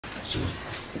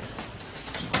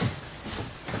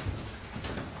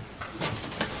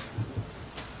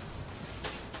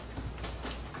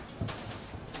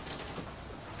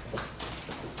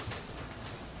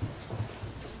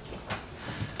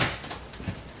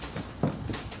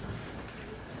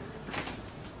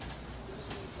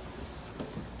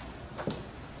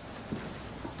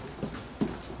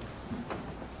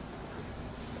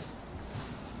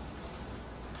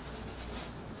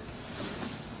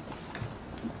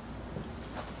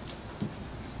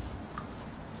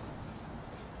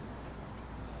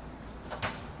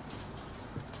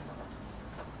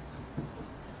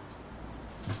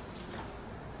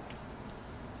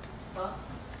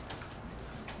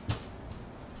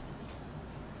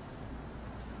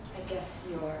I guess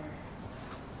you're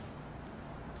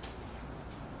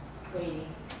waiting.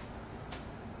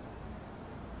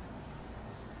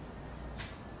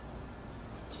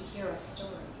 To hear a story.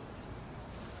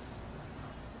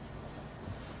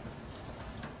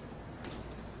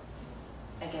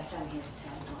 I guess I'm here to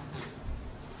tell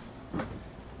one.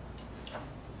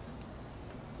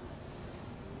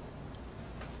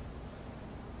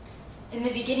 In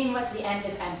the beginning was the end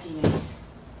of emptiness,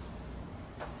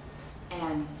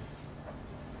 and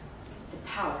the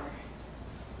power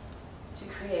to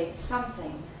create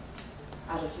something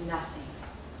out of nothing.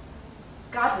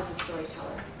 God was a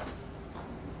storyteller,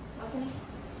 wasn't he?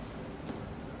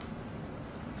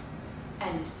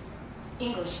 And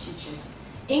English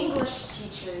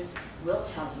teachers will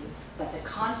tell you that the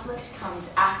conflict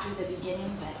comes after the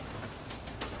beginning, but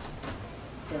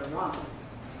they're wrong.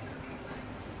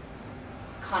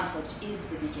 Conflict is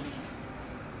the beginning.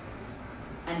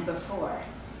 And before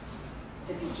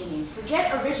the beginning,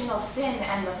 forget original sin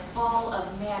and the fall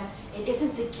of man. It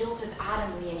isn't the guilt of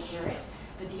Adam we inherit,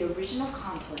 but the original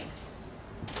conflict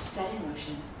set in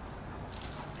motion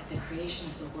at the creation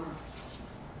of the world.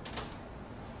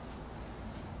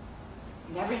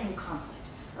 And every new conflict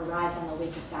arrives on the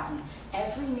wake of that one.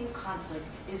 Every new conflict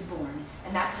is born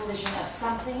in that collision of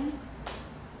something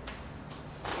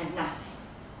and nothing.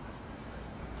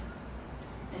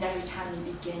 And every time you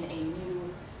begin a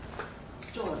new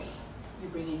story, you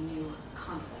bring a new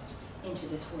conflict into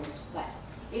this world. But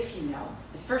if you know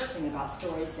the first thing about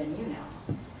stories, then you know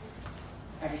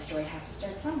every story has to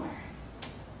start somewhere.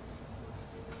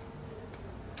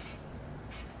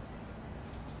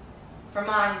 For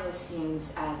mine, this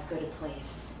seems as good a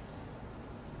place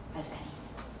as any.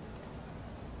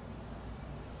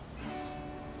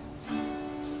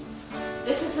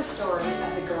 This is the story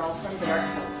of the girl from Bare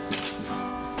Cove,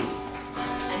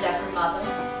 and of her mother,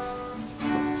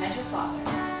 and her father,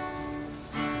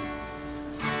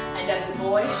 and of the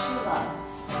boy she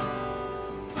loves,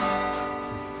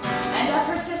 and of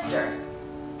her sister,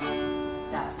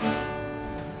 that's me,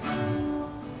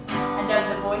 and of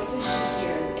the voices she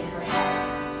hears in her head.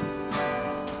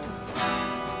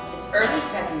 It's early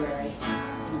February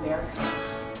in Bare Cove.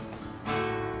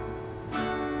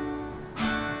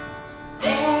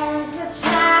 There's a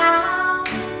town,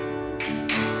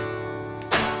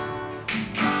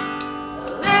 a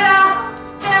little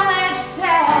village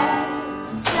set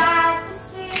beside the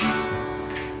sea,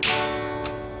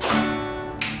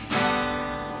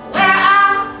 where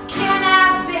I can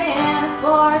have been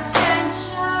for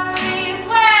centuries,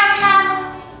 where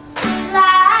memories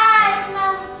like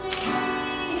melodies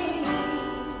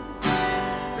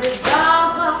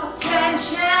resolve all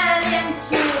tension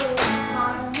into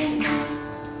harmony.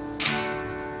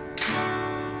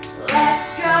 Let's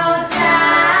go down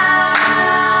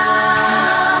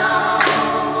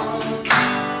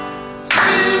to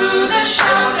the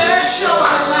sheltered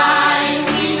shoreline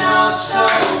we know so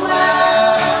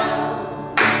well.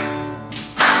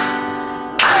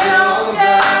 My old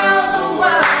girl, the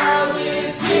world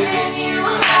is giving you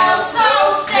hell, so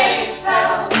stay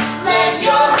still, let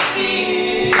your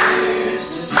fears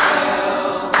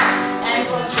dispel, and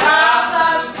we'll drop a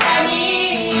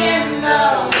penny in the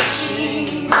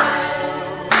wishing well.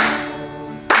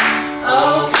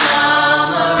 Oh,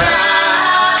 come around.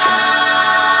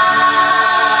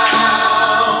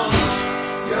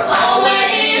 You're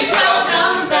always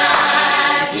welcome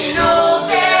back in old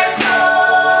Bare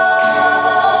Cove.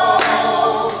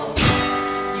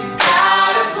 You've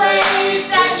got a place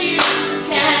that you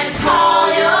can call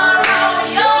your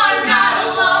own. You're not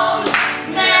alone,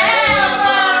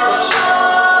 never alone.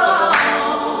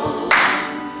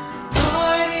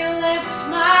 Lord, you lift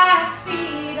my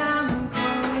feet, I'm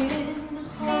going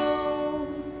home.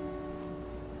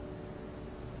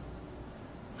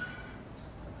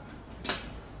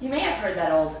 You may have heard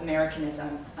that old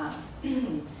Americanism,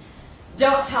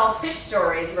 don't tell fish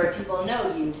stories where people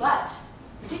know you, but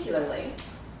particularly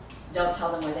Don't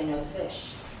tell them where they know the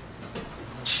fish.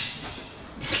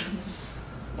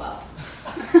 Well,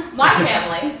 my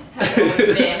family has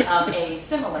always been of a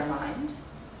similar mind,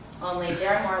 only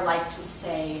they're more like to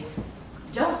say,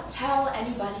 don't tell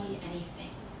anybody anything.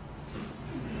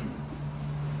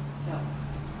 So,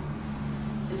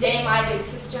 the day my big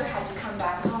sister had to come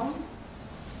back home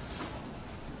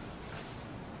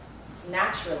was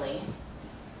naturally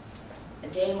a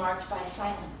day marked by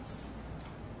silence.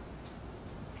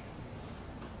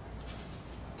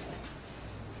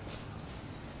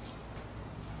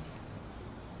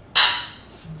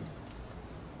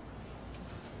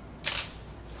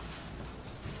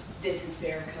 This is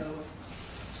Bear Cove.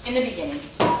 In the beginning,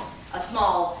 a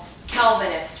small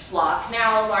Calvinist flock,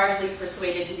 now largely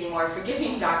persuaded to the more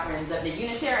forgiving doctrines of the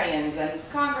Unitarians and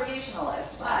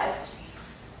Congregationalists, but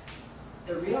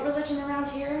the real religion around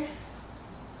here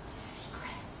is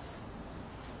secrets.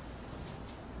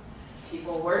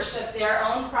 People worship their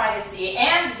own privacy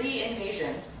and the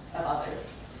invasion of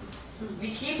others.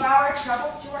 We keep our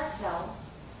troubles to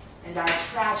ourselves and our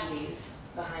tragedies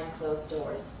behind closed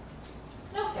doors.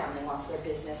 No family wants their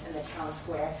business in the town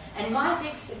square, and my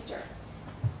big sister,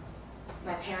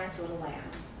 my parents' little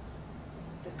lamb,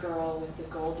 the girl with the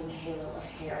golden halo of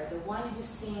hair, the one who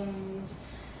seemed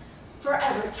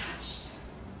forever touched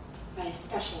by a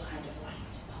special kind of light.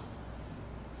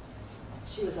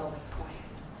 She was always quiet.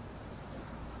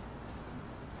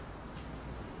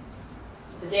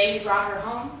 The day we brought her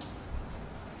home,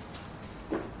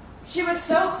 she was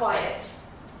so quiet.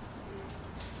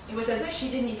 It was as if she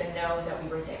didn't even know that we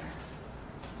were there.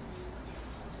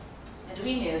 And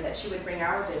we knew that she would bring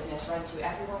our business right to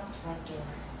everyone's front door.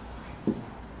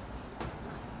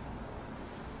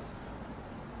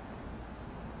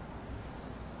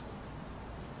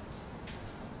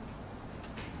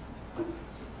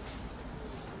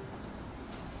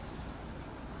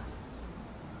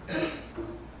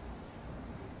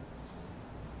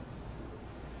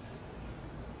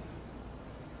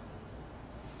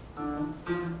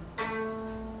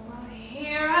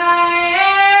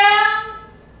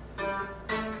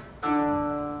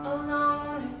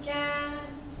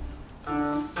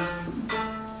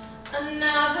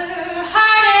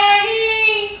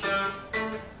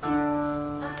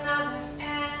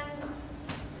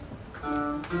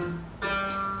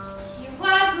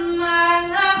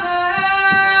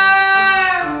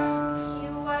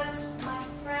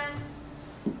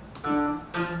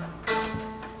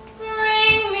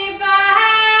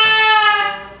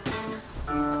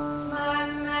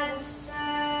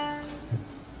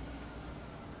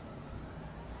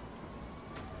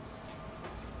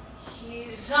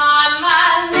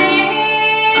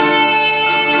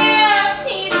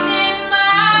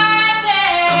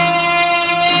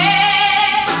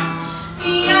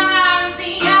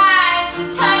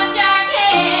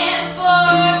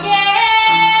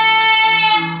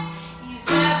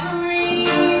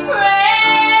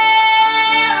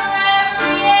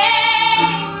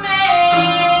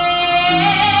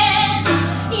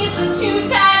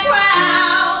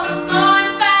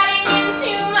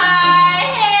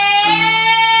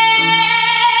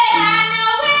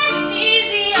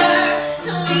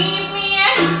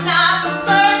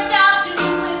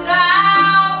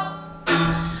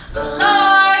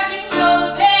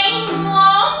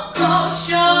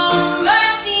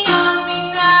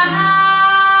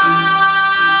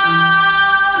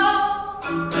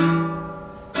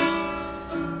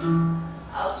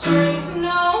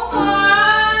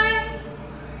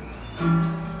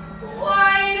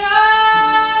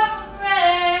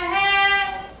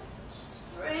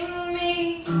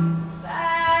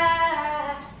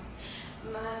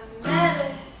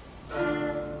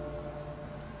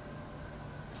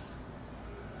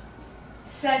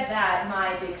 Said that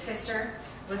my big sister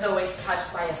was always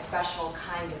touched by a special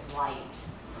kind of light.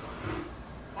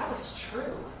 That was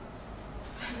true.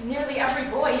 Nearly every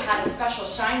boy had a special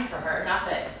shine for her, not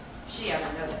that she ever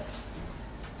noticed.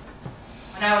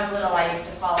 When I was little, I used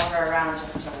to follow her around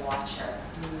just to watch her.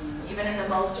 Even in the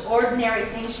most ordinary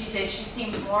things she did, she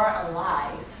seemed more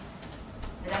alive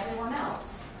than everyone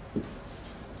else.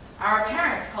 Our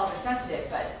parents called her sensitive,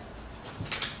 but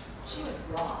she was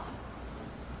raw.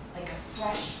 Like a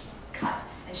fresh cut.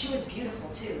 And she was beautiful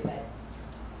too, but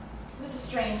it was a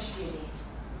strange beauty.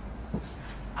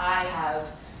 I have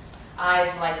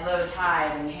eyes like low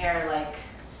tide and hair like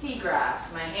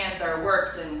seagrass. My hands are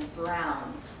worked and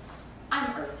brown.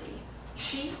 I'm earthy.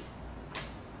 She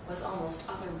was almost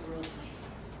otherworldly.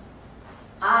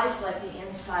 Eyes like the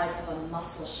inside of a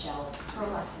mussel shell,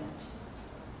 pearlescent,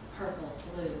 purple,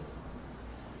 blue.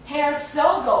 Hair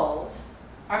so gold,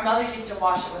 Our mother used to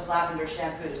wash it with lavender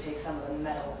shampoo to take some of the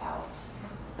metal out.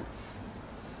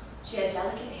 She had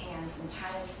delicate hands and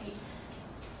tiny feet,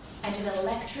 and an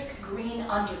electric green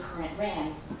undercurrent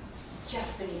ran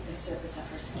just beneath the surface of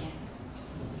her skin.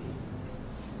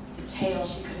 The tail,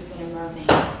 she could have been a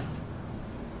mermaid.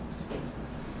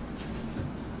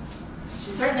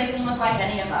 She certainly didn't look like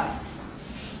any of us,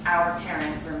 our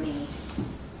parents or me.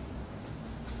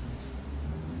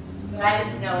 But I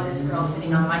didn't know this girl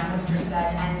sitting on my sister's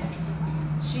bed, and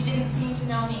she didn't seem to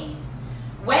know me.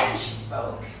 When she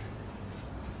spoke,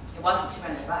 it wasn't to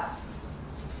any of us.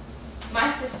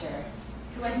 My sister,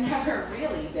 who had never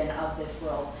really been of this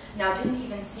world, now didn't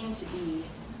even seem to be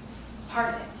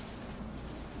part of it.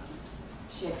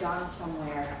 She had gone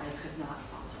somewhere I could not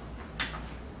follow.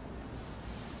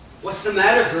 What's the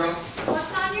matter, girl?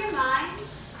 What's on your mind?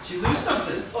 Did you lose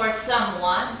something? Or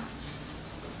someone.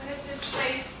 What is this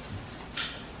place?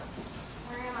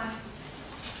 Where am I?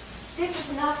 This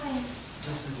is nothing.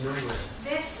 This is nowhere.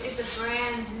 This is a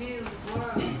brand new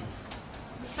world.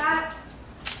 Is that...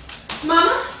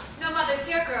 Mama? No mother's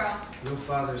here, girl. No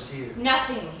father's here.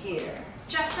 Nothing here.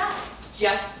 Just us.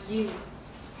 Just you.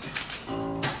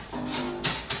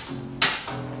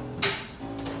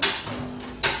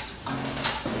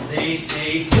 They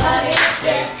say blood is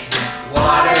thick,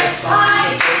 water is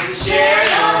fine. There's a share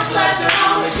your blood,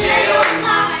 don't share your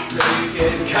mind. So you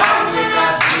can come with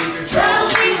us, leave your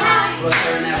troubles behind. We'll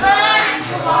turn that blood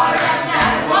into water and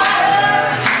that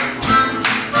water.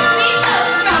 We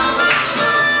love trouble.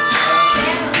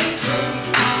 Family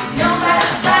trees, no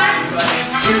matter fine. But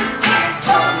if you can't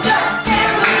hold the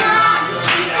family line, you'll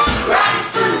be like rotten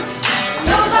fruit.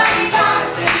 Nobody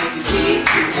buys, and if you keep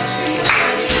through the tree, you'll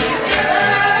pretty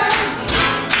river.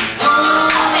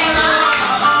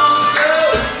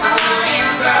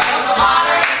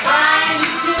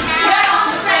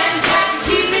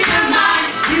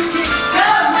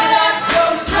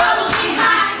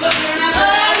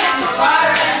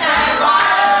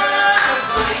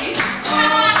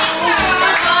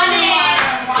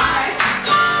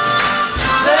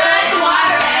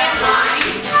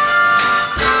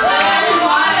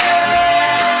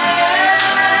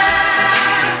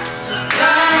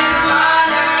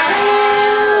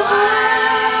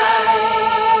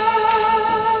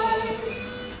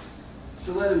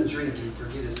 So let him drink and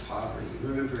forget his poverty.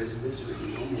 Remember his misery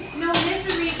no more. No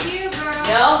misery here, girl.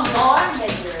 No more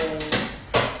misery.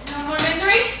 No more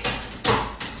misery?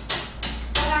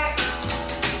 But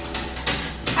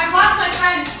I've lost my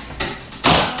friend.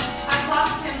 I've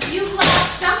lost him. You've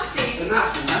lost something. But not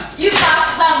for nothing. You've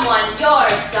lost someone. You're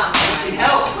We someone. can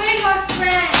help. We're your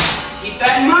friends. Keep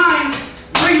that in mind.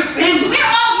 We're your family. We're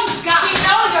all you've got. We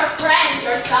know you're friends.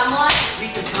 You're someone.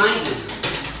 We can find you.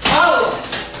 Follow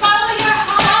us. Follow your heart.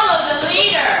 Follow the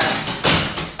leader.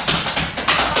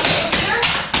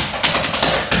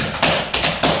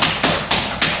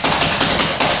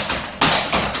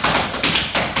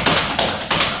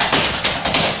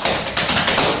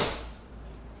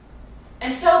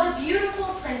 And so the beautiful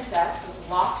princess was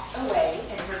locked away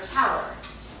in her tower.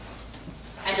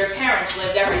 And her parents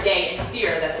lived every day in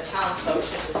fear that the townsfolk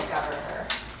should discover her.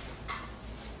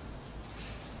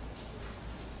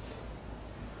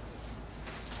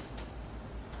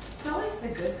 It's always the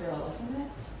good girl, isn't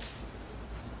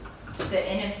it?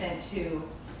 The innocent who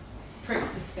pricks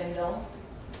the spindle,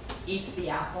 eats the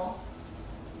apple.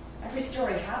 Every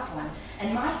story has one.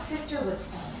 And my sister was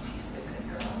always the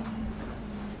good girl.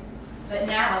 But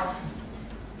now,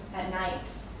 at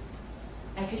night,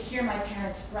 I could hear my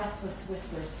parents' breathless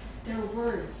whispers. Their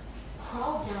words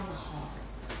crawled down the hall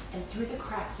and through the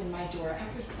cracks in my door,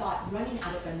 every thought running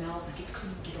out of their mouths like it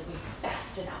couldn't get away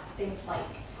fast enough. Things like,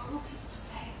 What will people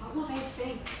say? What will they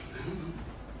think?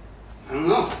 I don't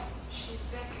know. She's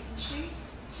sick, isn't she?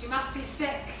 She must be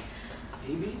sick.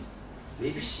 Maybe.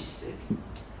 Maybe she's sick.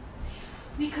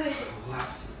 We could... We'll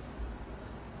have to.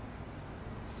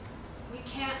 We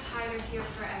can't hide her here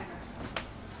forever.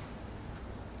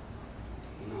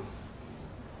 No.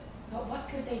 but what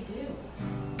could they do?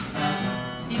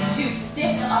 These two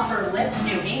stiff upper lip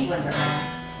New Englanders.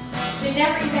 They'd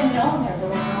never even known their little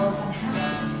girl was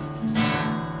unhappy.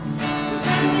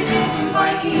 Descended from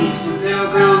Vikings, from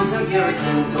pilgrims and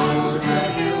Puritans, old as the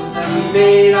hill that we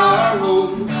made our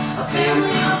home. A family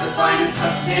of the finest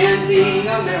upstanding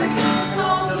Americans, the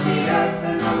salt of the earth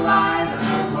and the light of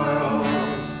the world.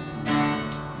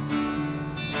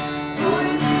 Born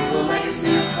into a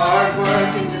legacy of hard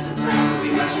work and discipline, we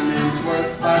measure men's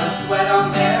worth by the sweat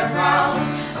on their brows.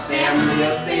 A family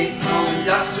of faithful,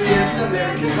 industrious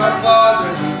Americans, our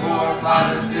fathers and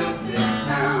forefathers built this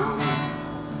town.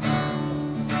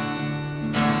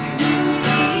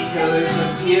 Pillars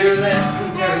of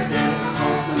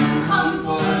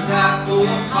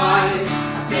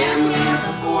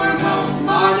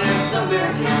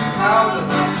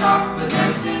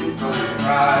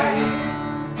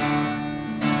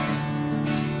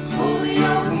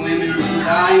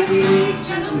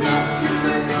Traditional,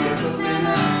 conservative,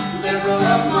 and liberal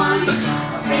of mind. A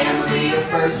family of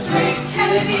first-rate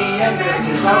Kennedy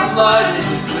Americans. Our blood is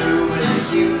as blue as the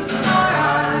hues of our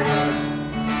eyes.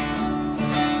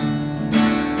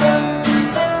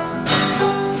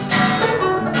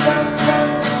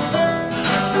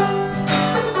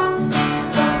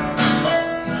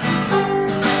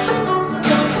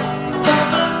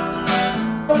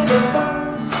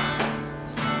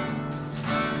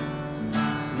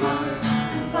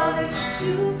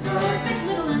 Two perfect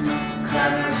little ones,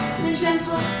 clever and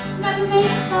gentle, never made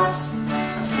a fuss. A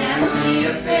family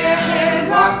of fair-haired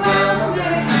Rockwell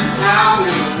Americans. How in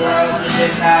the world did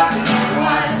this happen to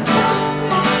us?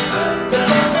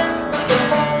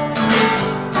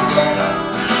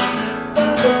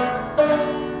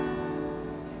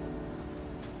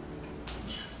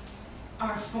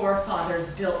 Our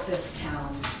forefathers built this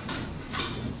town.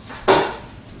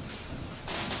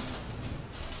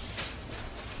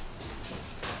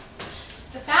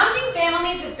 The founding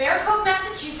families of Bear Cove,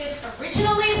 Massachusetts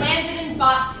originally landed in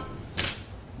Boston.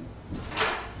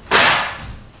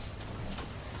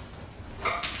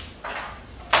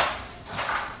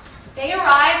 They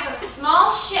arrived on a small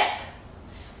ship,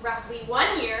 roughly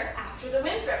 1 year after the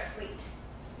Winthrop fleet.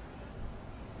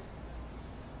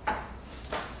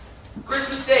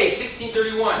 Christmas Day,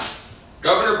 1631.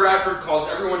 Governor Bradford calls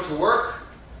everyone to work,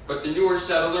 but the newer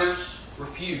settlers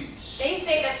refuse. They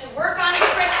say that to work on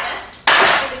Christmas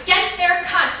is against their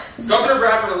conscience. Governor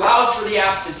Bradford allows for the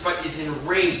absence, but is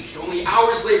enraged only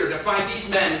hours later to find these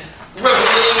men reveling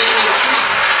in the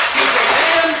streets. He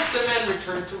demands the men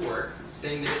return to work,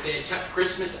 saying that if they had kept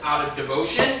Christmas out of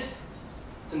devotion,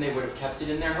 then they would have kept it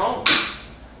in their home.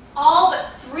 All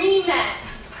but 3 men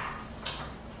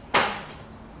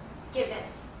give in.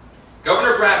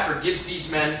 Governor Bradford gives these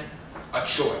men a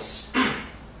choice.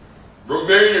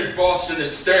 Remain in Boston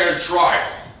and stand trial,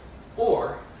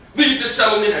 or leave the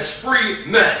settlement as free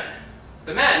men.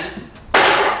 The men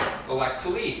elect to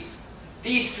leave.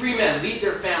 These 3 men lead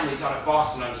their families out of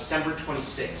Boston on December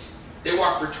 26th. They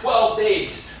walk for 12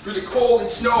 days through the cold and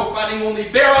snow, finding only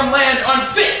barren land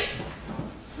unfit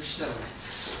for settlement.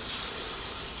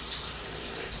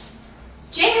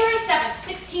 January 7th,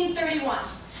 1631.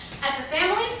 As the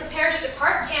families prepare to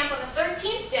depart camp on the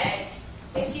 13th day,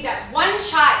 they see that one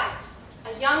child,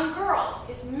 a young girl,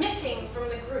 is missing from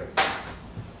the group.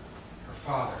 Her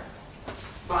father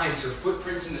finds her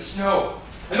footprints in the snow,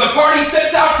 and the party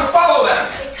sets out to follow them.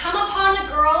 They come upon the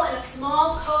girl in a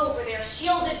small cove where they are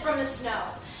shielded from the snow.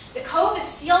 The cove is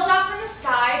sealed off from the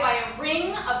sky by a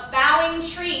ring of bowing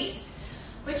trees,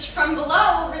 which from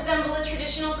below resemble a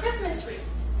traditional Christmas wreath.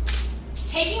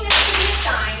 Taking this to be a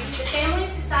sign, the families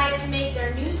decide to make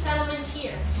their new settlement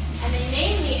here, and they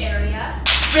name the area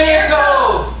Bear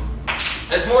Cove!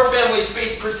 As more families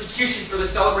face persecution for the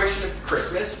celebration of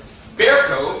Christmas, Bear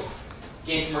Cove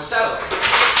gains more settlers.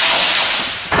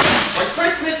 When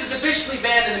Christmas is officially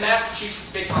banned in the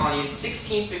Massachusetts Bay Colony in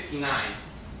 1659,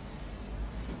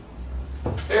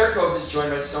 Bear Cove is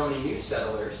joined by so many new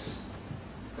settlers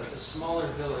that the smaller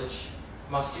village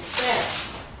must expand.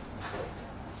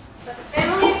 But the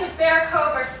families of Bear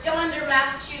Cove are still under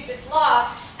Massachusetts law,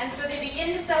 and so they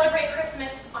begin to celebrate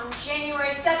Christmas on January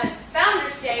 7th,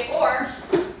 Founders' Day, or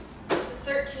the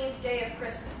 13th day of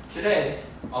Christmas. Today,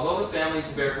 although the families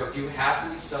of Bear Cove do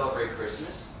happily celebrate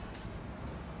Christmas,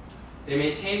 they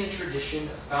maintain the tradition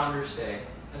of Founders' Day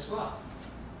as well.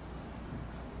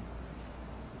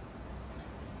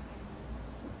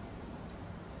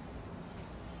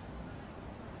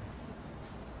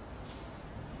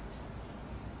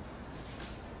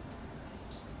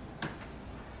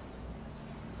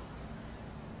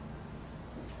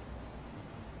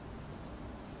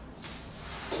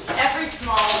 Every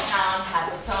small town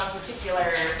has its own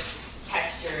particular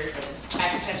textures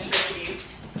and eccentricities.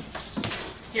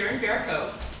 Here in Bear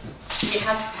Cove, we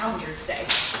have Founders' Day.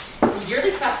 It's a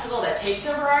yearly festival that takes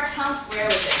over our town square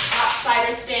with its hot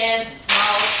cider stands, and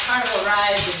small carnival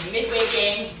rides, and midway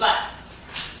games, but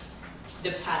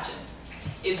the pageant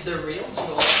is the real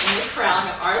jewel in the crown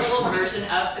of our little version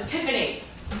of Epiphany,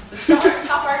 the star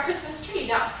atop our Christmas tree.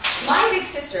 Now, my big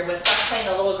sister was stuck playing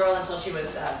a little girl until she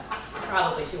was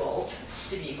probably too old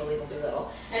to be believably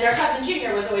little. And our cousin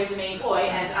Junior was always the main boy,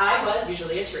 and I was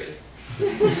usually a tree. At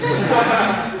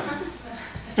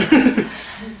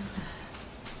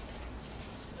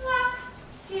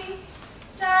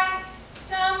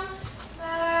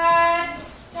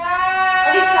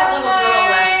least that little girl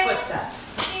left footsteps.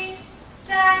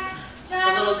 The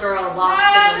little girl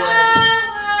lost in the woods.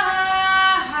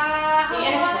 The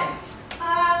innocent.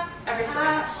 Every story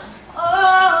has one.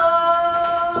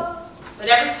 But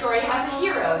every story has a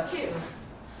hero, too.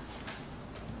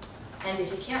 And if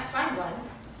you can't find one,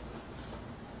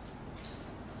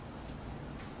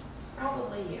 it's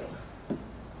probably you.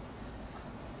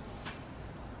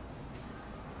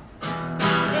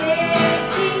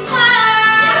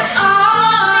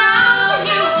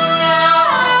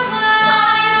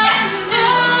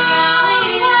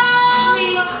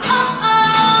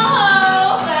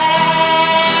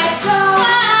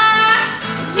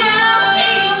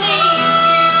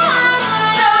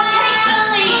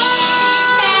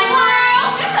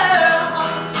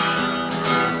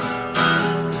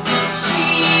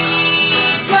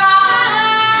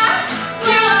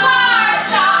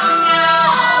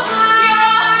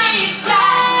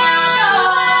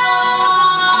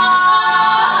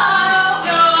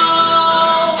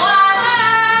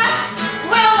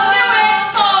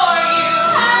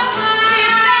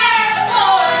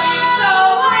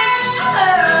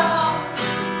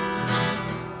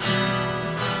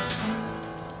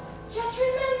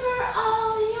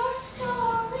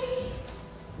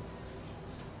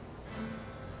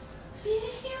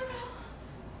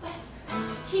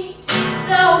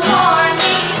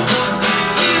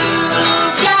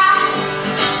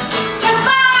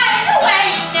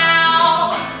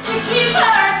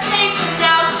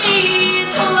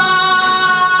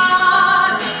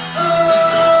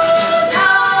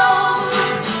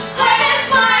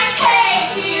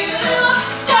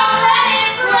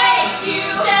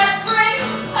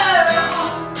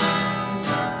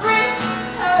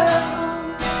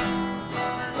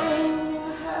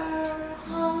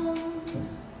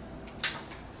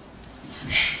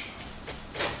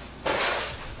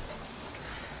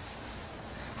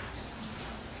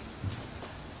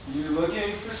 You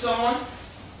looking for someone?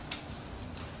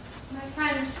 My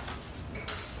friend.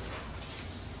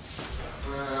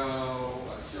 Well,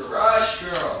 what's the rush,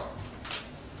 girl?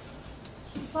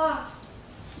 He's lost.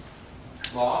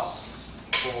 Lost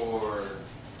or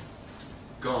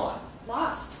gone?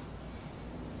 Lost.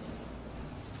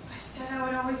 I said I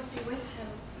would always be with him.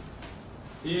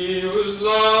 He was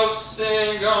lost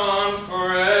and gone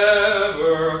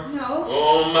forever. No.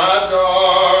 Oh, my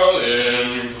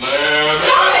darling Clem.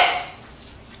 Stop it!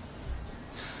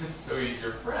 So he's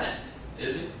your friend,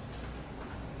 is he?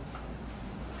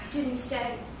 I didn't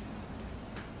say.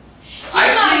 I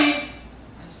see.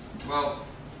 Well,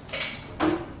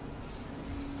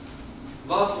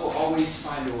 love will always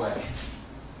find a way.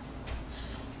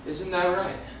 Isn't that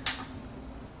right?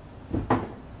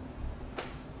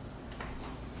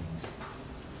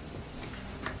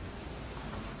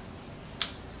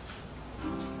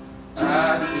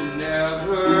 I can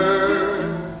never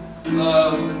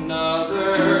love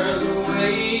another the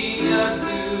way I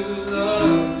do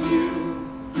love you.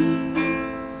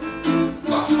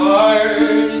 My heart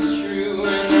is true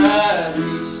and I'd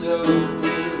be so blue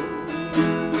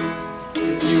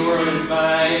if you weren't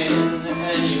mine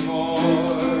anymore.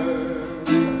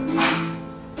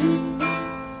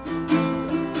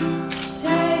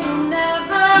 Say you'll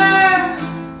never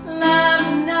love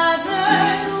another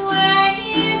the way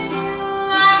you do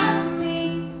love me.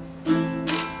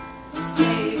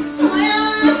 Say you'd swim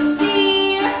the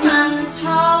sea or climb the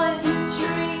tallest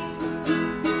tree,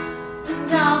 and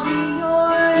I'll be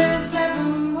yours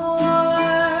evermore.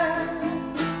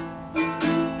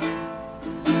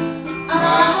 I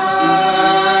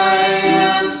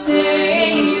am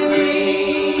sailing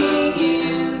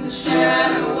in the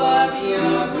shadow of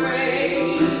your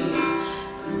grace,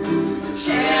 through the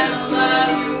channel of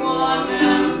your warm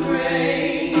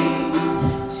embrace,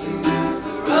 to the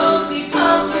rosy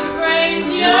coast that frames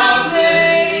your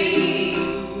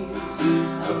face,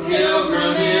 a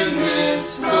pilgrim in this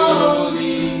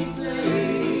holy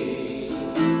place.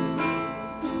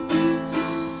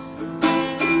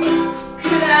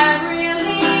 Could I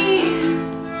really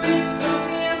risk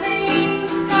revealing the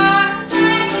scars I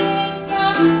hid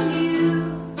from you?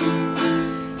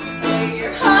 You say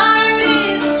your heart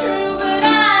is true, but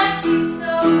I'd be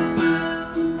so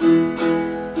blue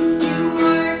if you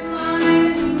weren't mine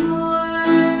anymore.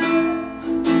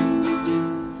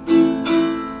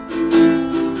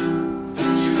 If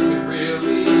you could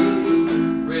really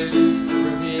risk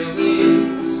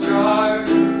revealing the scars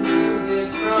you hid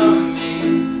from me,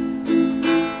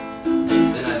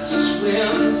 then I'd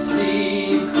swim the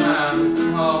sea and climb the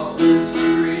tallest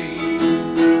tree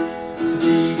to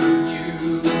be with you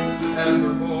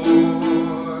evermore.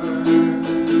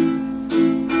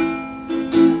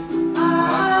 I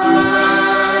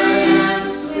am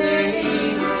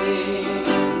sailing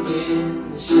in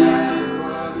the shadow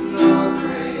of your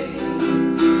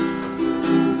grace,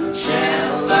 the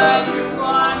channel of your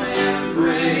warm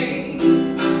embrace,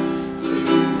 to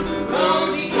the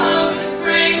rosy coast that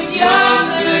frames your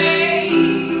face,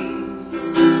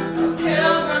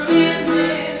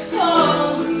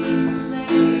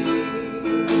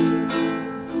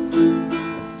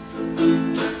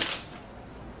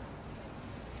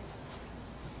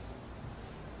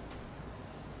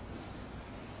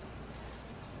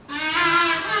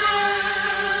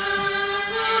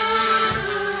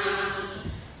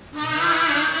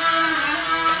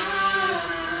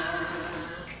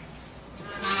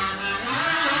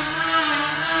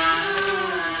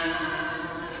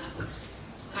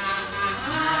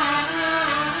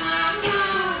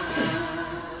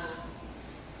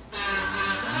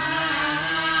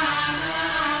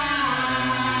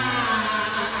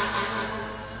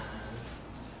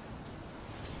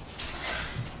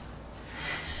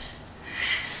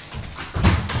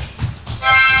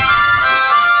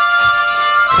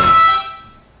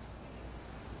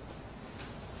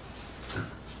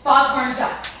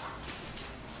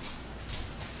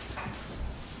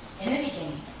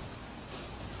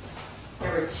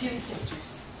 two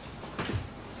sisters.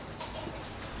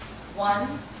 One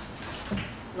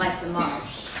like the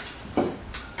marsh,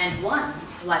 and one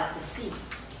like the sea.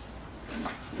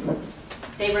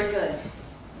 They were good.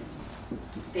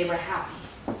 They were happy.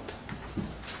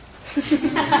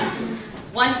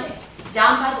 One day,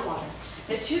 down by the water,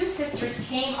 the two sisters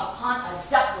came upon a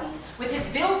duckling with his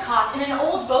bill caught in an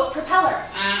old boat propeller.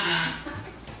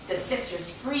 The sisters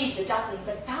freed the duckling,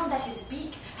 but found that his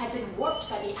beak had been warped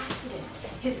by the accident.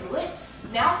 His lips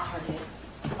now parted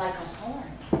like a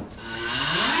horn.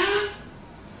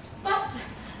 But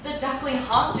the duckling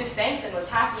honked his thanks and was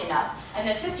happy enough, and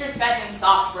the sisters fed him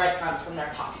soft breadcrumbs from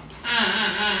their pockets.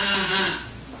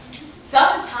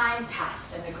 Some time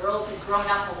passed, and the girls had grown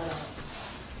up a little.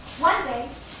 One day,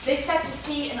 they set to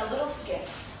sea in a little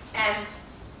skiff, and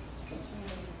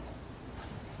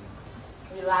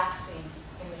relaxing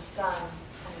in the sun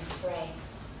and the spray,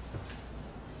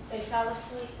 they fell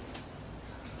asleep.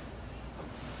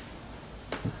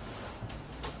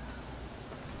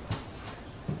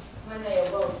 When they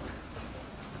awoke,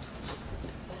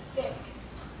 a thick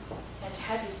and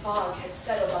heavy fog had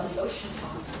settled on the ocean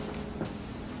top,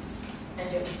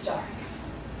 and it was dark.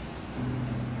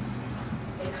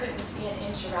 They couldn't see an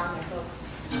inch around their boat.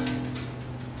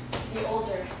 The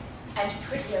older and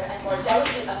prettier and more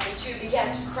delicate of the two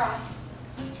began to cry.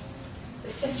 The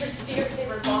sisters feared they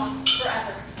were lost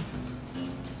forever.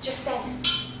 Just then,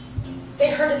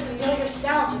 they heard a familiar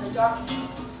sound in the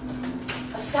darkness.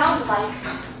 A sound like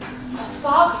a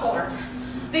foghorn.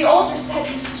 The older said,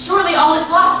 "Surely all is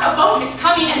lost. A boat is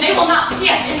coming, and they will not see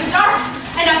us in the dark."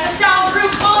 And as the sound grew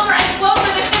closer and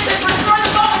closer, the sisters were sure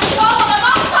the boat would swallow them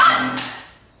up, but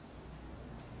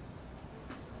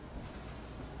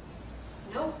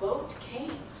no boat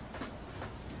came.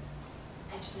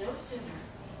 And no sooner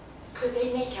could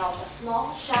they make out a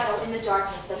small shadow in the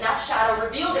darkness than that shadow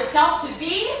revealed itself to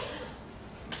be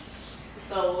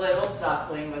the little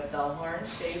duckling with the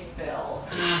horn-shaped bill.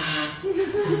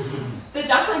 The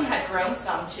duckling had grown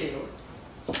some too.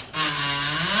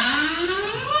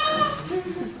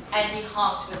 And he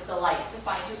honked with delight to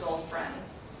find his old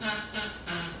friends.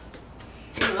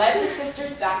 He led the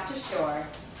sisters back to shore,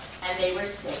 and they were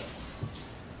safe.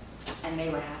 And they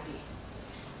were happy.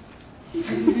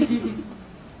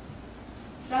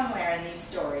 Somewhere in these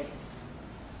stories,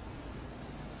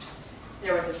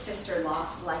 there was a sister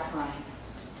lost like mine.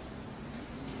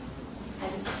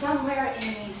 And somewhere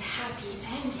in these happy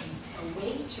endings, a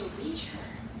way to reach her.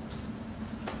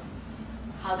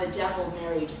 How the devil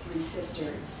married three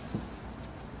sisters,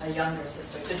 a younger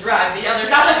sister, to drag the others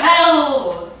out of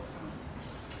hell.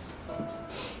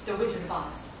 The Wizard of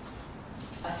Oz.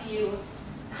 A few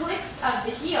clicks of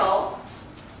the heel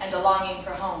and a longing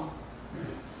for home.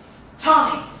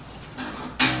 Tommy.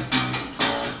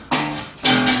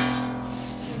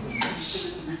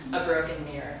 A broken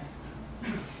mirror.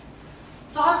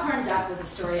 Foghorn Duck was a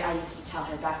story I used to tell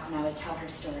her back when I would tell her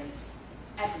stories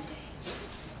every day.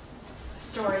 A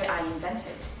story I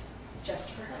invented just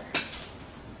for her.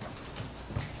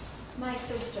 My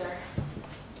sister,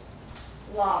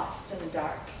 lost in the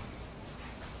dark.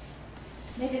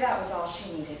 Maybe that was all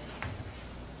she needed.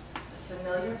 A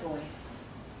familiar voice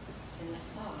in the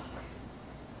fog.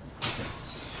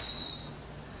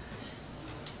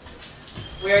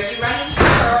 Where are you running to,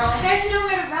 girl? There's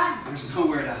nowhere to run. There's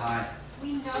nowhere to hide.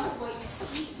 We know what you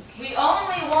seek. We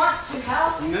only want to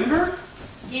help. Remember?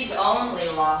 He's only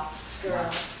lost, girl.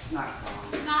 Not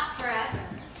gone. Not forever.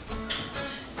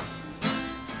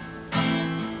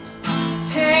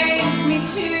 Take me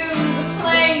to the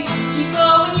place you go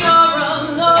when you're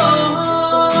alone.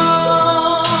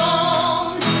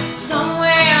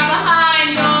 Somewhere behind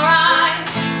your eyes,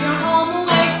 your home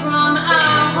away from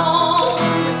our home.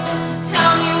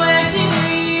 Tell me, where do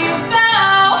you go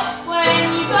when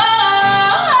you go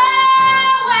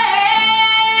away?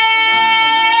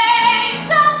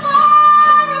 So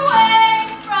far away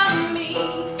from me,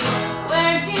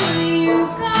 where do you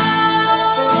go?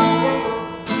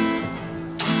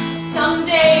 Some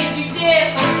days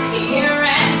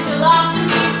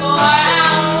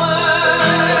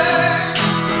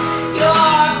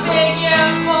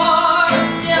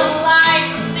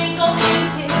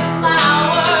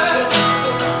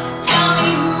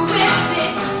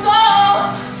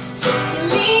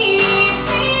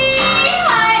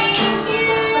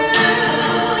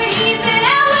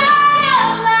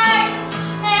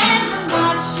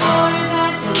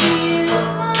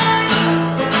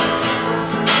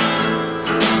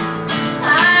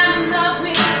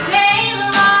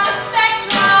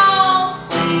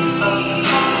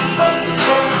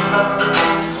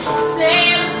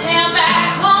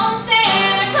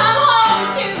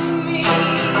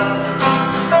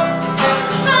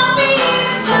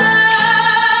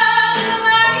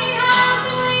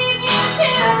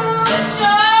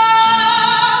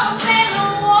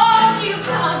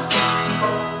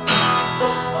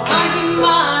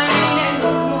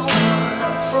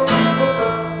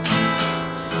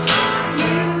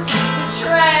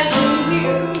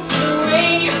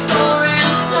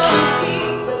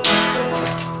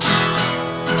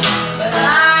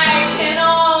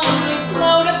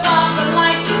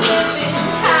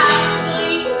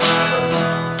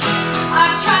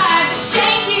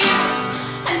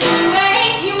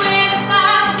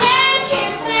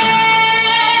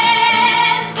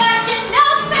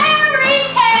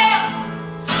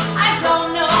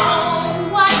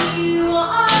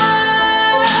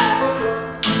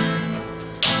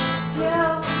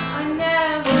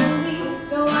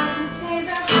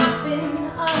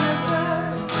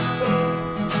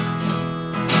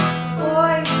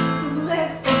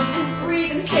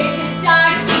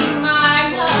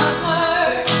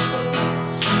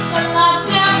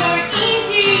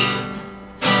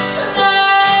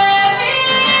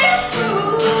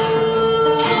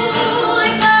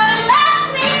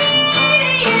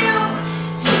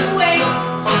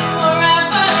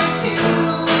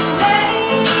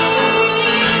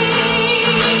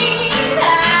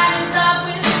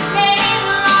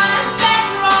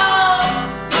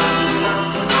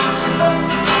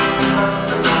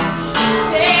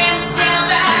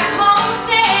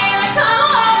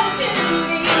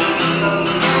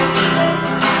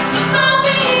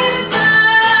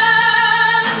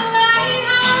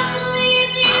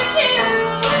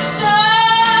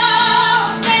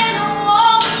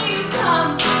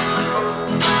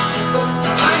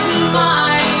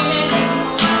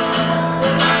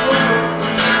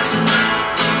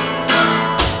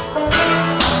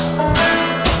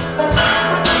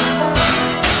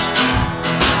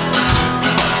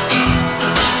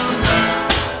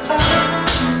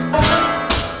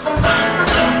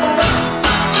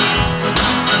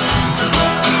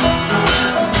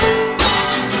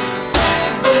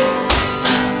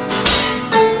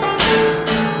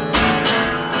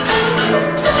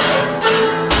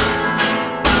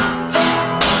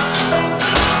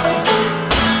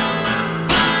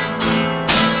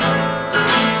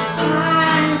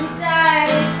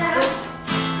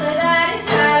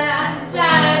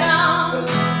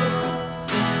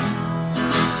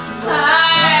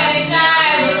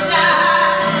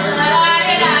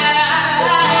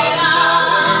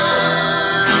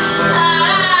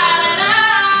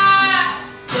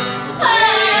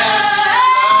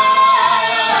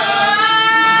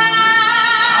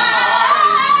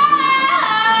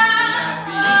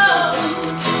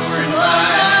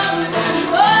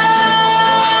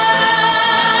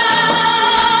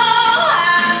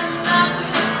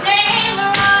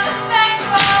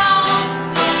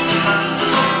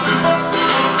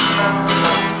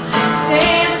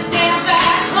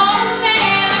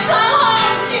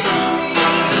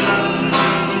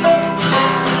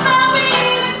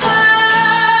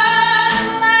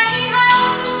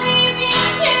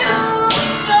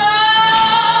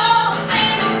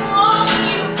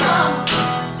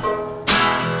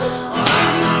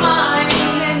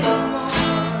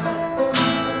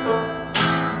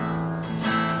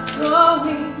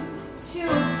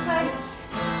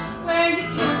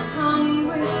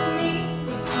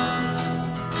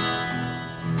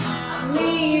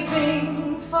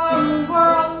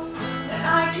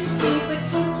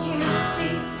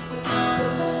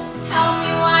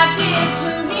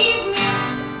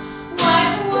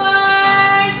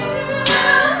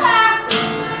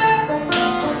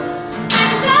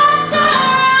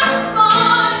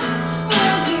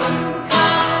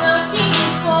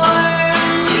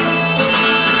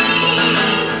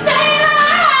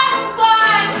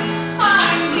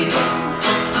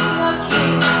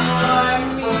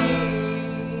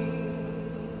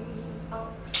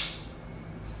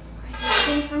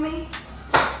looking for me?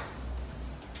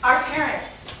 Our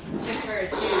parents took her to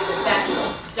the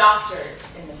best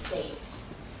doctors in the state.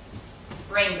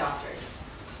 Brain doctors,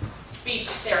 speech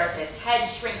therapists, head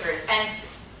shrinkers, and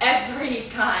every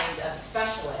kind of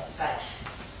specialist, but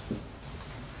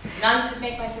none could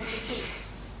make my sister speak.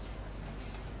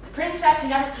 The princess who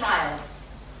never smiled.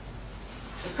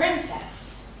 The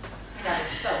princess who never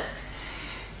spoke.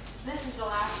 This is the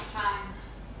last time.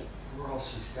 Who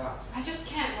else she's got? I just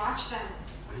can't watch them.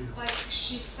 I know. Like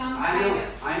she's some I kind know.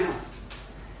 of... I know.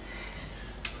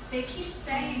 They keep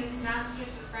saying it's not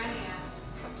schizophrenia.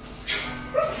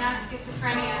 It's not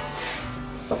schizophrenia.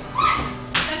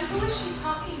 Then who is she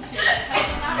talking to? Because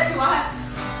it's not to us.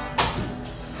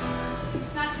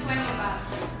 It's not to any of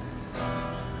us.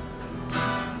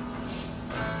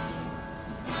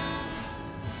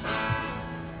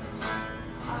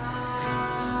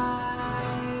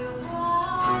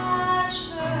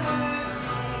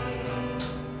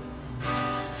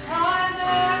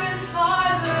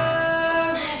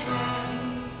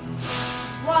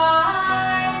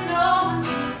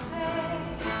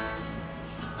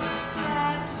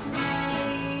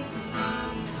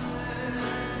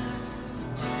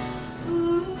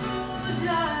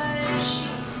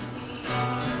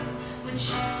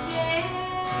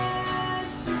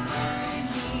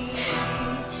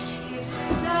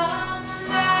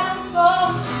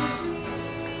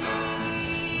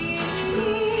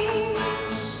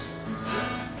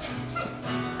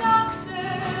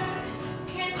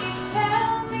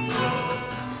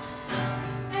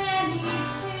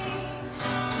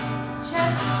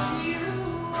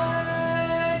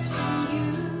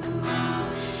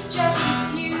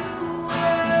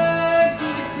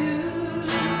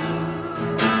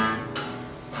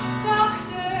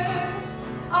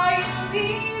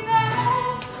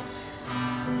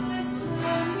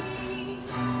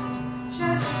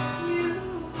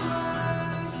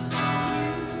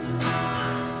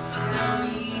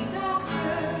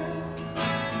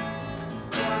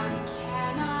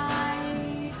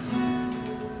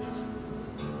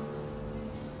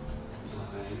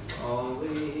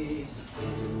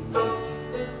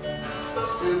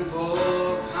 Simple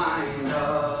kind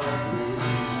of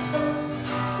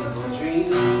man, simple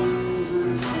dreams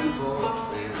and simple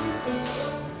plans,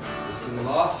 nothing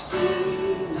lofty,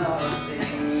 nothing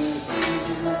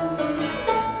grand.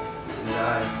 And I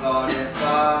thought if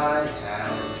I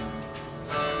had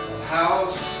the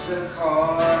house, the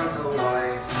car, the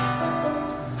wife,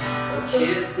 the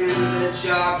kids and the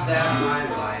job, that my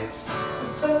life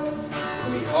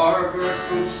would be harbored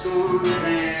from storms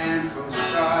and from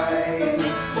strife.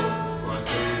 What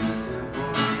can a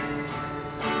simple man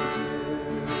do?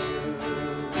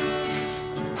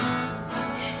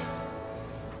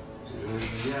 And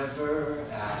I've never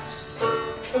asked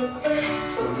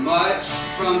for much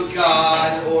from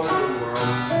God or the world.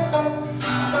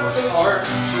 I've worked hard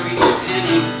for each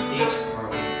penny, each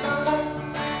pearl.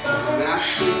 I'm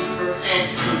asking for help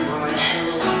from my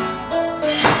girl.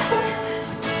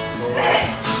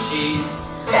 She's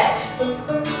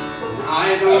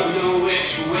I don't know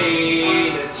which way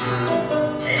to turn,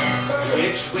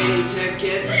 which way to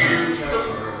get through to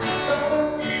her.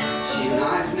 She and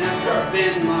I've never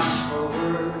been much for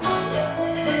words.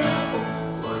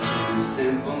 What can a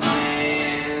simple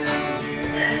man do?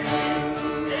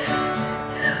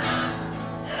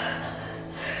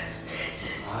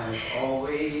 I've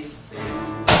always been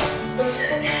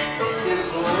a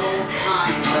simple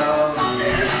kind of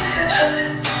man.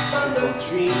 Simple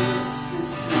dreams and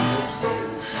simple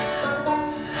plans,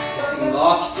 nothing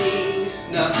lofty,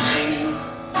 nothing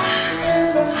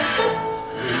grand.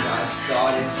 And I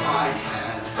thought if I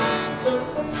had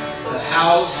the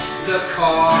house, the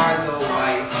car, the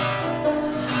wife,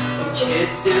 the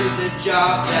kids and the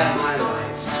job, that my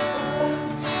life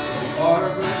would be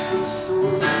harbored from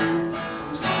storm and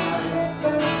from strife.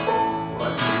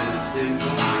 What can a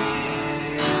simple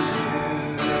man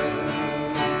do?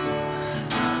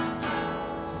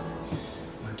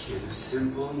 What can a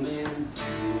simple man do?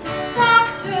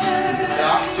 Doctor,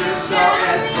 Doctors are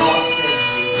as lost as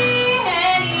you.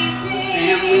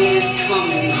 Family is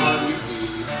coming unglued.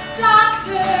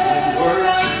 Doctor,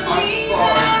 Words are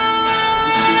far from you. What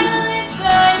can a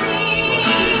simple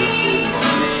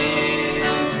man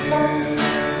do?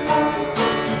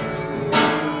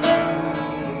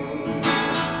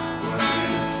 What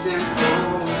can a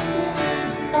simple man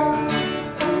do?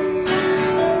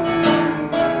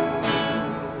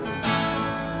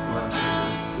 What can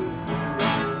a simple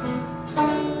man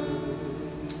do?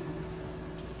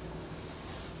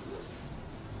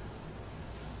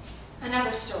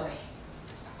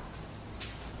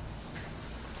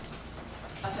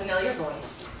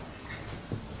 voice.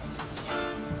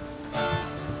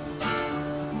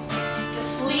 The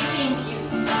Sleeping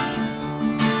Beauty.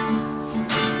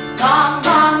 Long,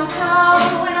 long ago,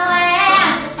 in a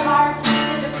land apart,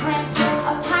 lived a prince, a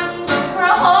pining for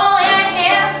a hole in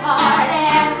his heart,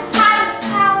 and high in a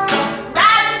tower,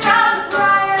 rising from the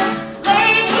briar,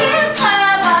 laid his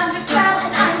love under spell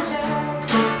and under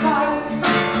guard.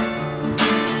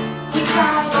 He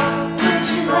cried, "Would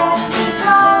you let me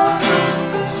go?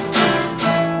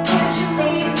 Would you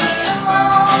leave me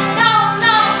alone? No,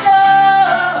 no, no."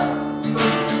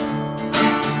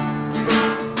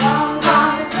 Long,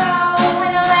 long ago,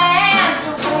 in a land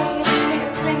away, lay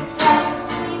a princess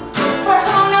asleep for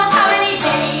who knows how many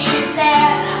days.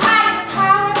 And high in a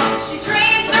tower, she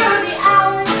dreamed through the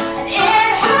hours, and in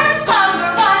her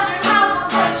slumber wondered how long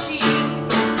would she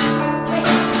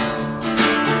wait.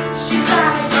 She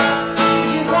cried, "Would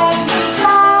you let me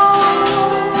go?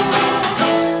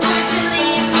 Would you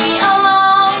leave me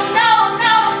alone? No,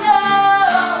 no, no."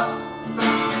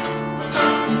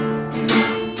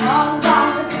 Long,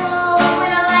 long ago,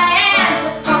 in a land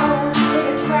afar, lay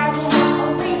a dragon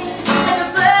awaiting, like a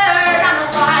bird on a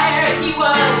wire. He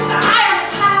was high on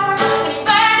the tower, when he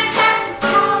learned to test his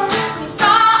power. When he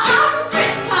saw a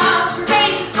prince come to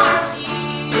raise his heart's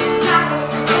desire,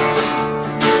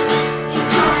 he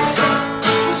cried,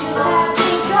 "Would you let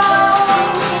me go?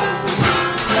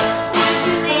 Would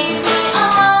you leave me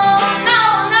alone? No,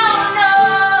 no, no."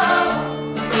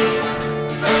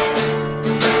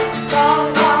 Long,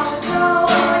 long ago,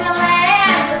 in a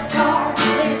land afar,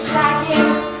 lay a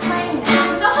dragon slain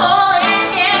with a hole in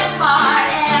his heart,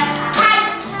 and high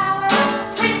in the tower,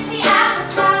 pretty as a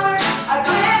flower, our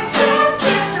princess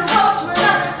kissed her, woke to her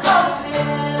lover's open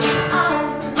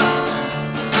arms.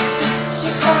 She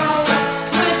cried,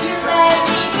 "Would you let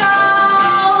me go?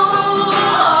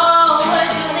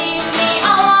 Would you leave me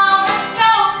alone?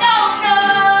 No, no, no.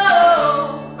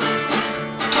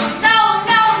 No,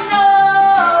 no, no.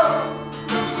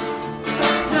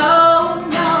 No,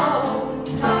 no,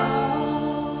 no.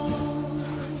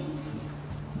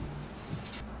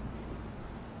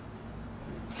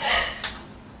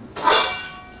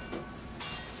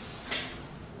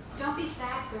 Don't be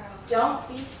sad, girl. Don't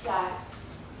be sad.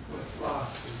 What's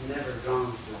lost is never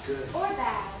gone for good. Or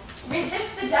bad. Resist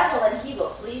the devil and he will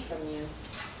flee from you.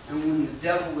 And when the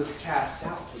devil was cast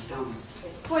out, the dumb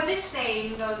spake. For this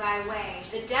saying, go thy way.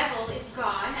 The devil is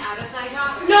gone out of thy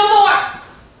daughter. No more!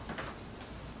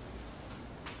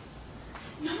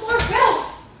 No more riddles!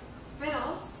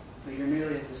 Riddles? But you're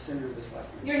nearly at the center of this life.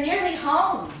 You're nearly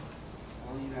home.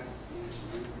 All you have to do is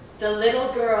remember. The little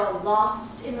girl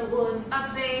lost in the woods.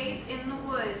 A babe in the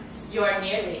woods. You're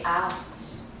nearly out.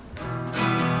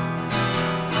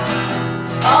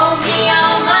 Oh me,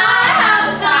 oh my, how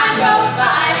the time goes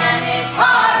by, and it's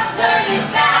hard to turn it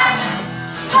back.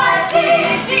 But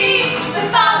deep, we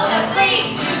follow the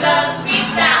fleet through the sweet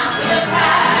sounds of the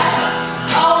past.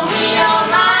 Oh me, oh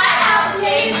my, how the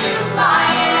days do fly,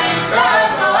 and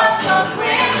girls go up so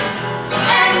quick,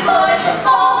 and boys are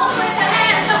cold with a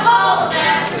hand to hold,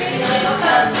 and pretty little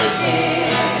cousins to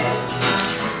kiss.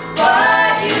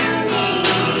 What you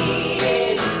need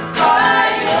is what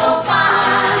you'll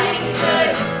find. You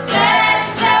could set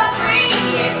yourself free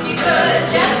if you could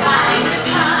just find the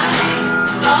time.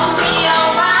 Oh me, oh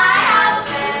my, how the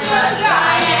sands are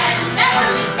dry and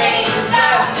memories fade to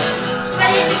dust. But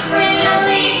if you spring a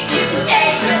leak, you can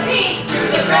take a peek through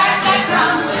the cracks that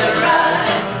crumb with the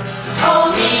rust. Oh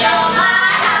me, oh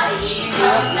my, how the eve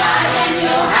grows nigh, and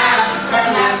you'll have to turn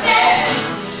that bed.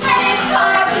 And it's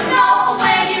hard to know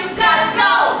where you've gotta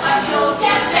go, but you'll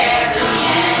get there in the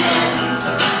end.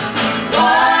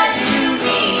 What you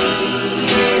need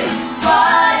is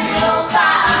what you'll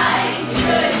find. You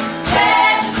could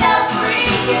set yourself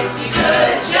free if you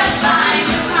could just find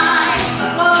the time.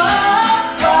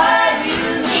 Oh, what you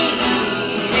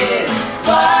need is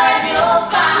what you'll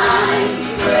find.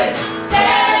 You could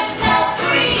set yourself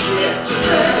free if you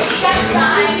could just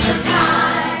find the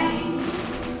time.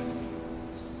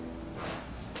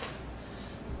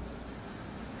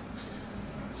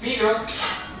 It's me, girl.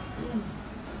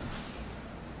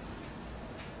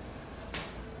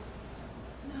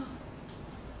 No.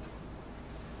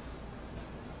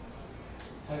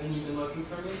 Haven't you been looking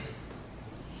for me?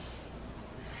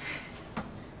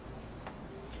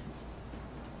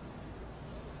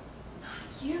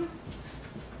 You?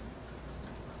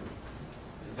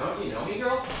 Don't you know me,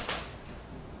 girl?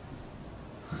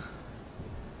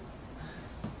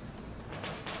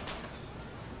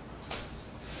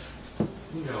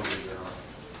 You know me, girl.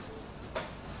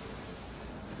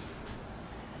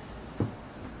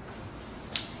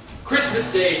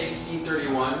 Christmas Day,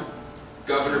 1631.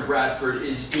 Governor Bradford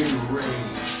is enraged.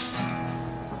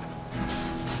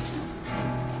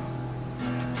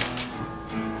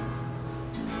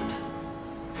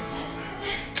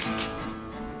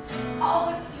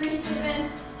 All but 3 given.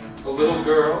 A little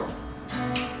girl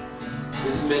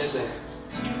is missing.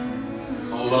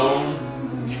 Alone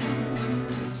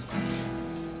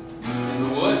in the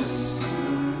woods.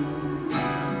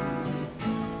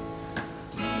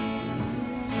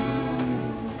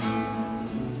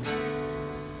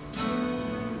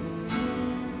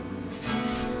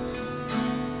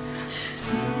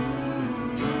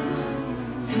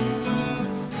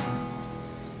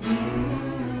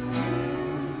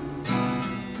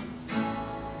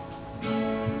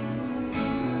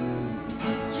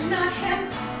 You're not him.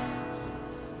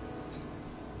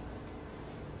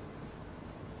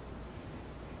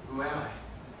 Who am I?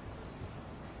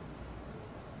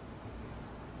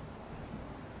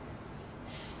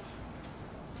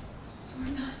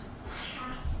 You're not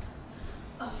half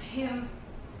of him.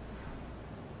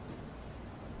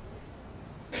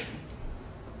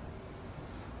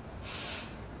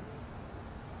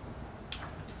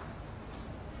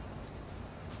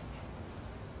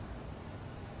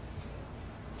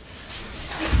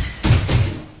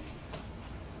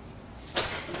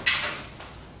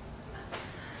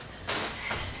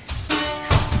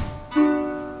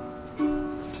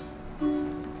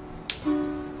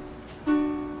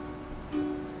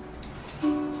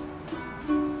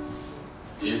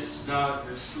 It's not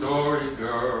your story,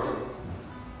 girl.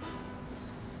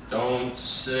 Don't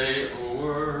say a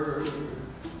word.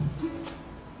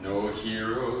 No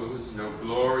heroes, no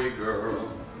glory, girl.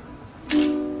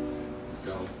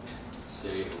 Don't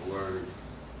say a word.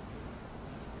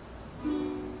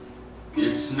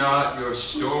 It's not your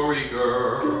story,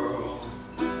 girl.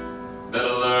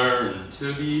 Better learn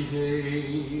to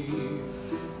behave.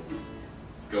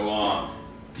 Go on,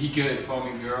 be good for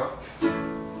me, girl.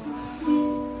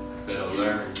 Better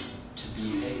learn to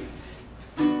behave.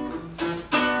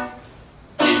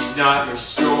 It's not your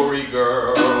story,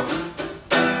 girl.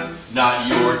 Not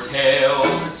your tale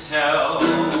to tell.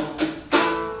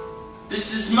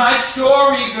 This is my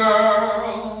story,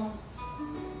 girl.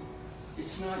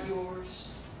 It's not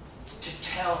yours to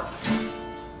tell.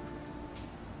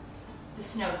 The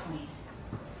Snow Queen.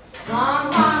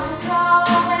 Long, long ago,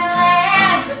 when a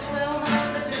land of bloom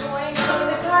lived a boy over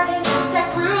the garden that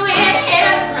grew in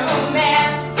his room,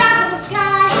 and down in the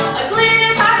sky, a glint in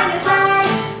his heart and his eye,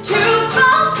 2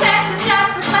 small specks of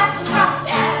dust reflecting rust,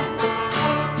 and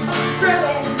through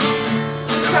it,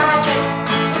 cried,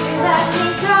 would you let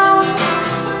me go?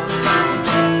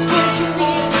 Would you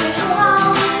leave me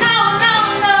alone? No, no,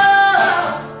 no.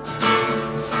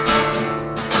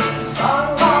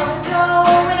 Long, long ago,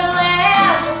 in a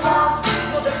land aloft,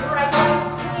 ruled a bright white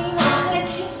queen, and her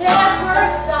kisses were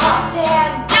soft,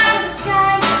 and down in the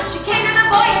sky, she came to the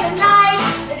boy in the night,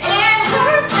 and in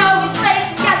her snowy sleigh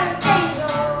together they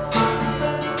rode.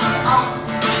 Oh,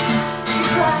 she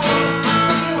cried,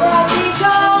 would you let me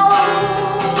go?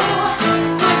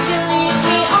 Would you leave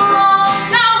me alone?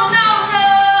 No, no, no.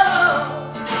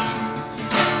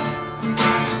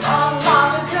 Long,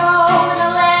 long ago, in a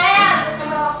land of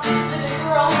frost, lived a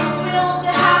girl who willed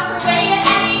to have her way at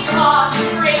any cost.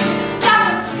 Great, down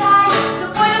in the sky, the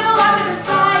boy that belonged at her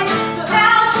side, but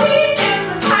now she knew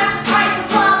sometimes the price of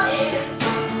love is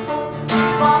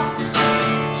lost.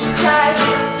 She cried,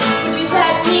 would you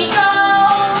let me go?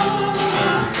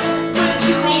 Would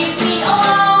you leave me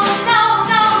alone? No,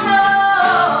 no, no.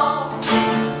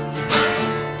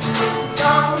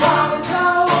 Long, long ago,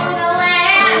 in a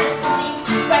land of sleep,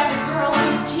 wept a girl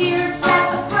whose tears set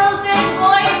a frozen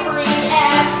boy free,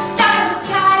 and down in the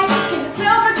sky came the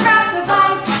silver scraps of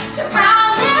ice that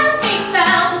round their feet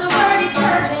fell to the word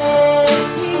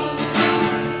eternity.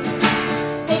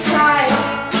 They cried,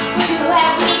 would you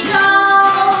let me go?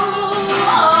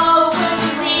 Oh, would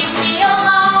you leave me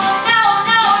alone? No,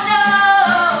 no, no.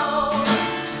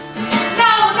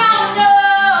 No, no, no.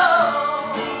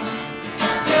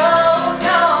 No,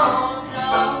 no, no.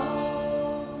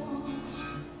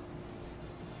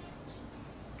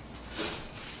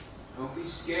 Don't be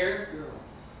scared, girl.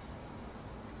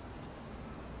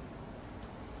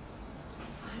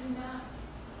 I'm not.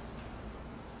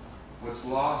 What's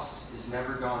lost is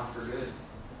never gone for good.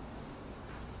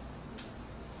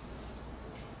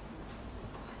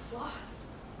 What's lost?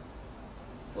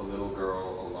 The little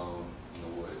girl alone in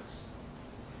the woods.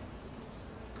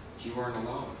 But you weren't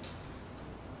alone.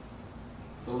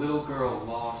 The little girl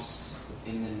lost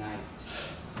in the night.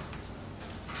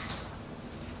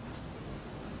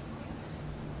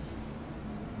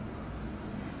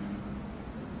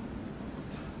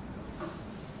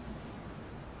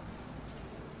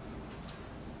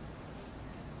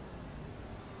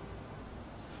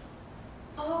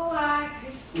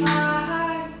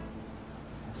 slide,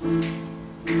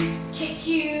 kick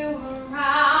you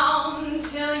around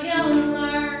till you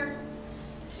learn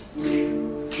to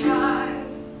do right.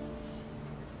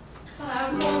 But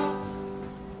I won't.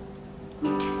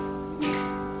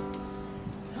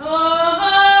 Oh,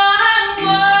 I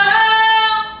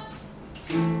won't.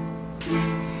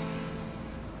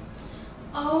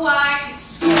 Oh, I could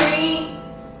scream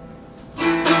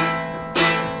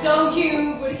so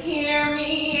you would hear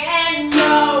me and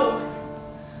know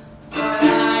what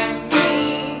I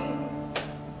mean.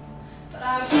 But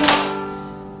I won't.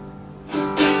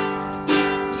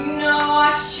 You know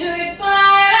I should, but I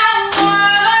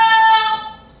won't.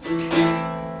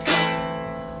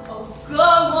 Oh, go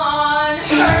on,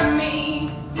 hurt me,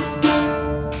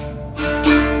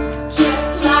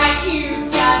 just like you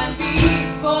done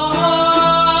before.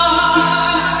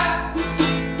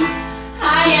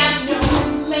 I am no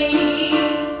lady,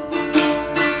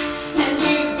 and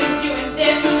you've been doing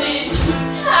this since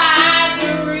I was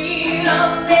a real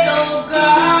little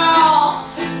girl.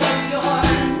 But you're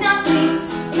nothing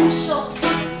special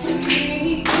to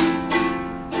me,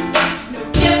 no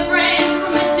different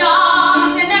from the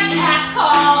dogs and the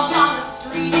catcalls on the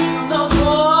street, from the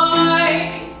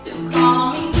boys who call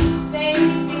me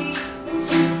baby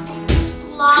and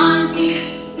blondie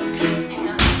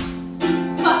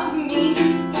and fuck me.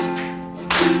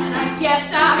 And I guess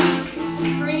I could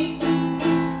scream,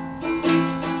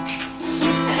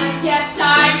 and I guess I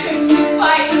could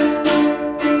fight,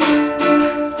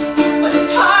 but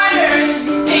it's harder than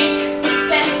you think,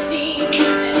 than it seems,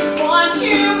 and I want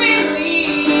to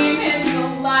believe in the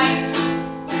light.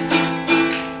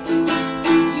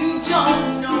 You don't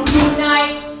know the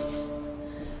nights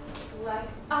like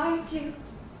I do.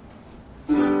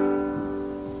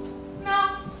 No,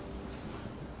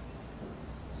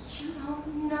 you don't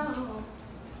know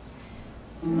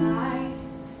night.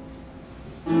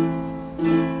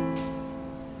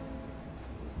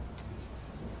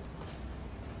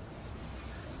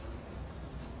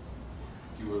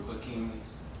 You were looking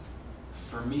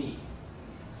for me.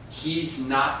 He's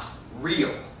not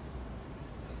real.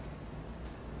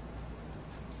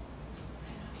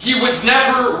 He was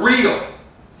never real.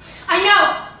 I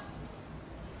know.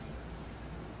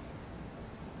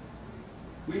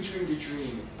 We dreamed a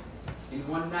dream in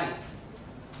one night.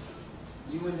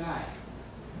 You and I.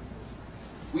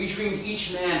 We dreamed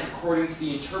each man according to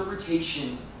the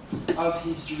interpretation of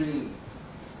his dream.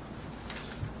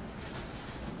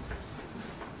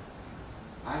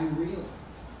 I'm real.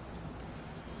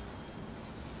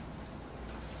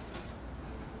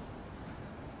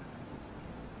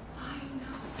 I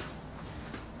know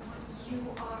what you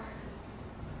are.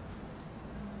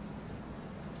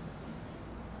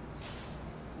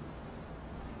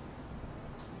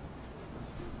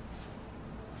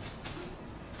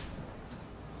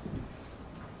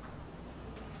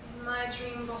 In my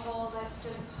dream, behold, I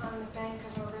stood upon the bank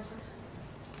of a river.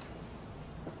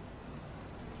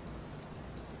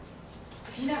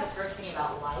 If you know the first thing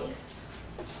about life,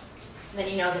 then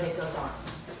you know that it goes on.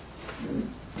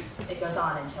 It goes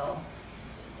on until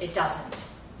it doesn't,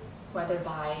 whether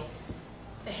by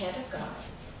the hand of God,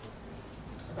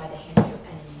 or by the hand of your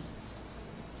enemy,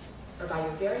 or by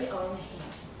your very own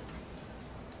hand.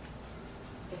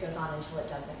 It goes on until it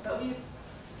doesn't. But we've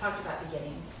talked about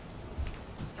beginnings,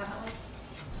 haven't we?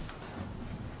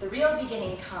 The real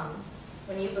beginning comes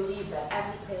when you believe that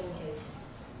everything is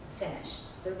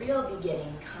finished. The real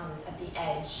beginning comes at the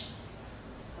edge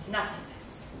of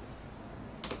nothingness.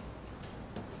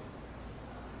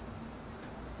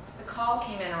 The call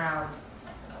came in around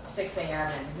 6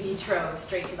 a.m. and we drove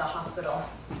straight to the hospital.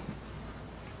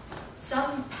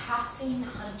 Some passing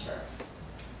hunter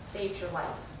saved her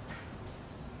life.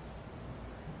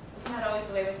 Isn't that always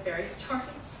the way with fairy stories?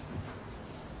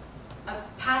 A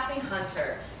passing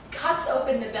hunter cuts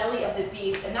open the belly of the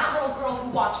beast, and that little girl who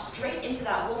walked straight into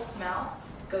that wolf's mouth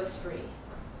goes free.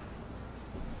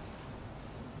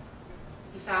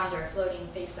 He found her floating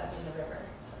face up in the river.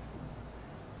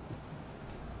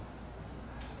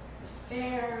 The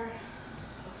fair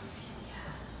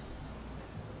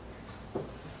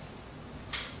Ophelia.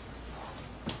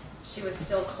 She was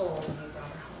still cold when we brought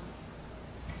her home.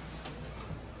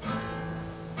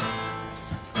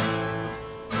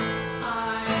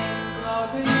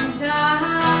 Going down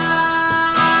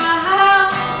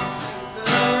to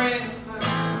the river.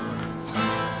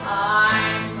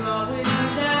 I'm going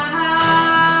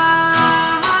down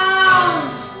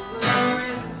to the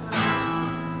river.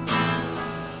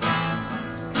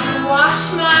 Wash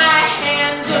my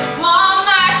hands of all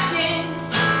my sins,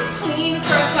 get clean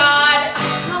for God. I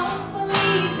don't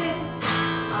believe it.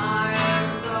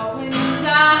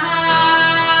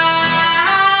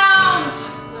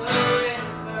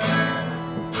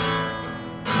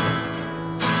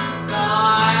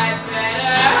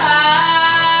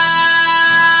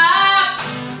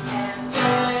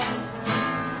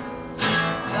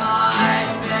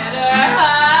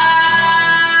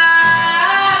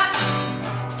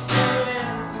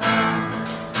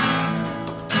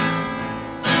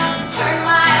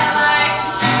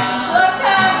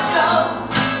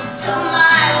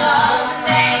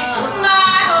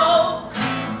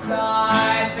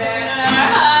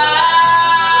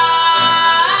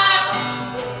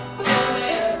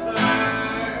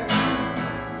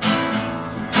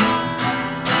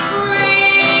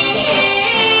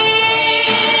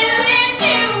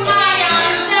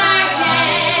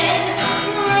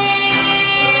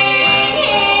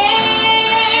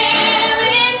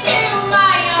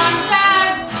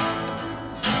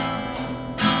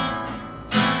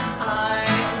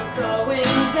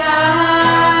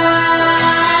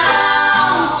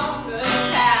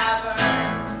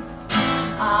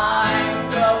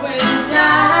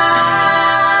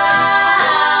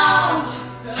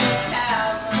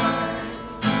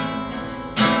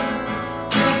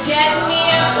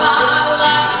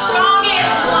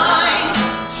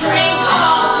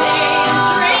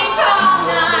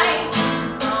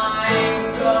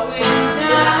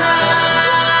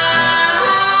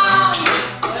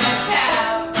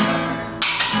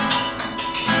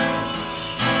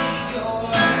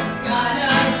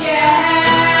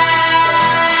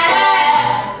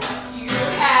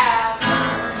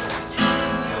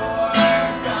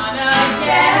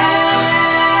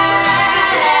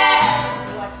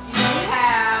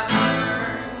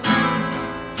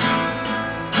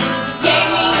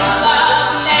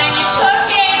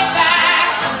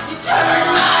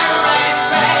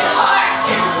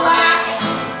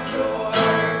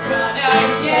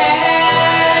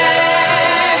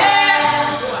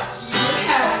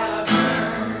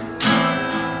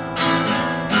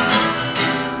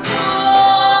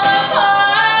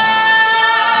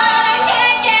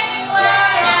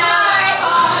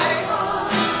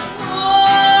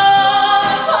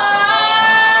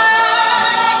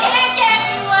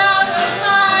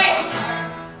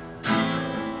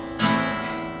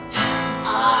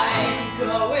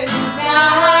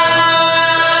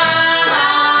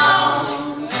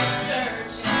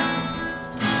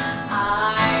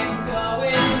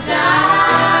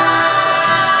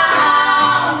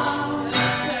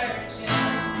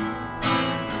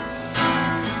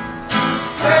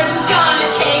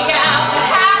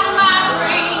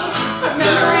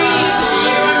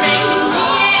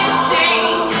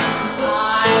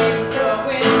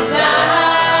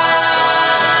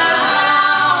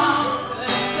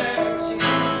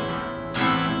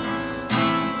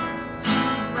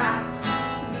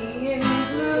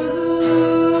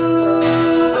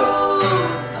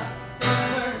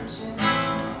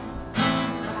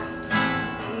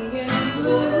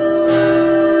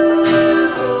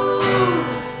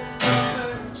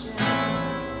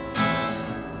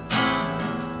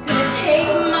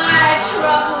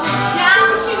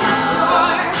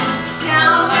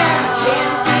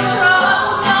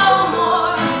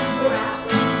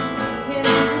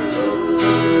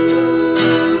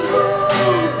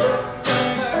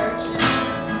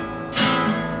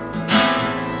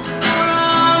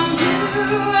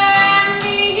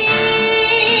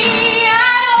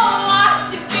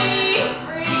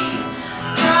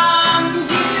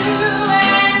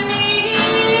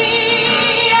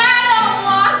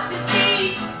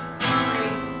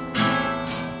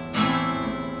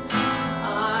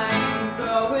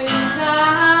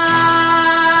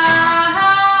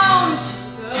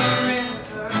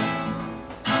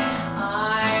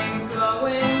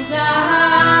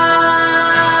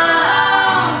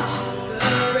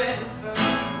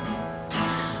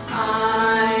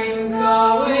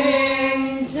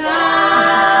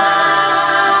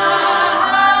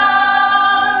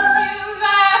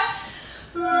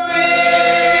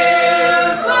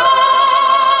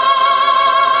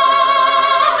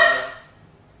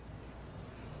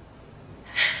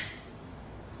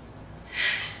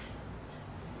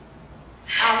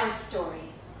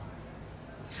 story.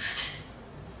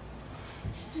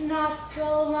 Not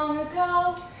so long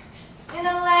ago, in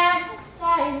a land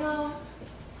I know,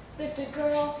 lived a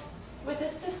girl with a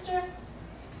sister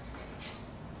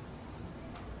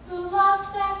who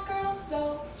loved that girl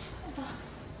so.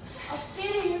 I'll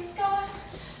say to you, scars,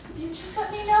 if you just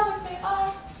let me know what they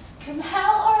are, come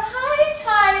hell or high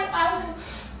tide, I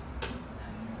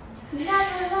will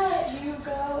never let you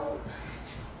go.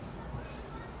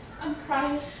 I'm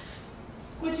crying.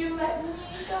 Would you let me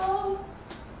go?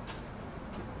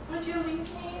 Would you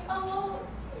leave me alone?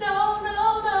 No,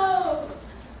 no, no.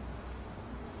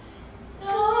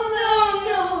 No, no,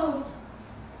 no.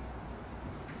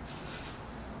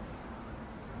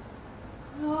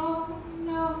 No,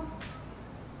 no,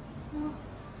 no.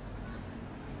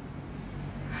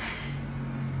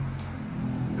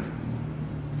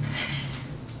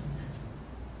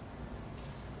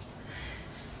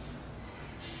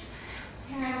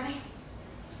 Where am I?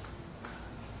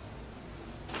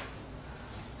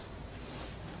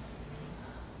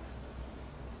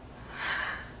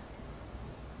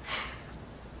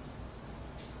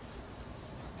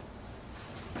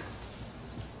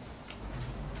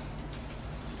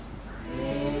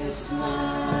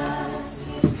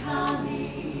 Christmas is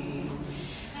coming,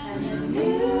 and the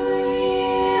new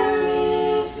year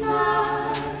is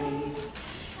nigh,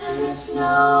 and the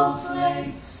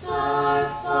snowflakes are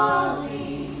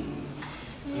falling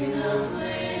in a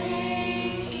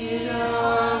blanket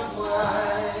of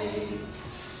white.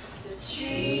 The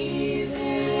trees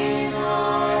in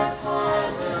our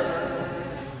parlor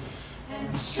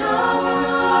and strung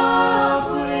up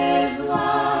with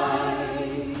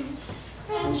lights,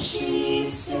 and she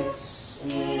sits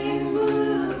in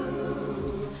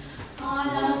blue on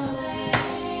a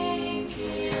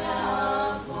blanket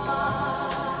of white.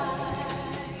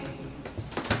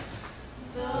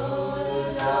 Though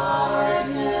the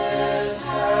darkness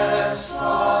has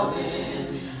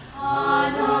fallen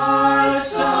on our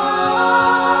silent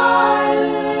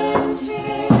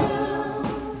hill,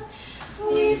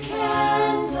 we've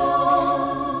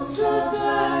candles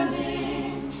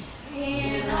a-burning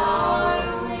in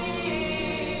our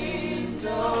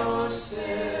windowsill,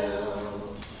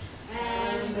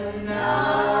 and the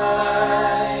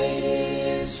night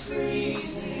is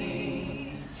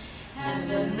freezing, and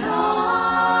the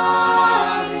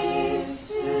night is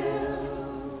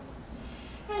still,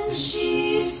 and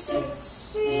she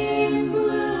sits in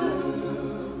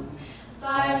blue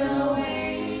by the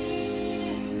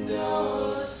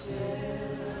windowsill.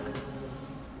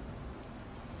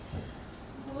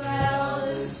 Well,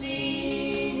 the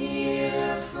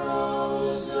senior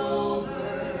froze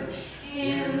over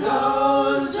in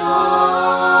those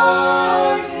darkest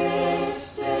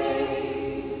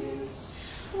days,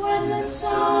 when the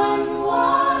sun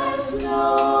was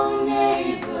no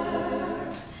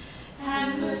neighbor,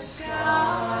 and the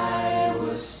sky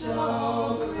was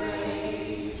so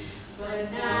gray.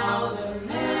 But now the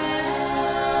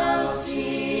melting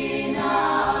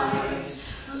ice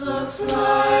looks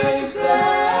like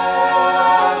Belgian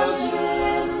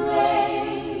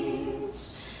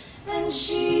lace, and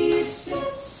she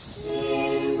sits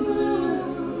in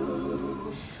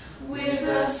blue with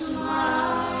a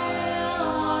smile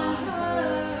on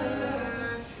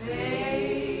her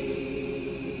face.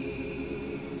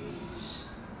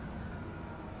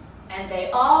 And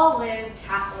they all lived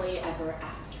happily ever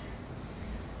after.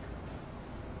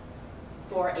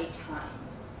 For a time.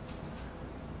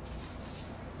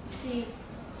 You see,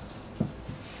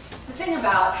 the thing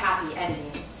about happy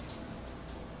endings,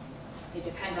 they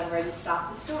depend on where you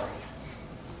stop the story.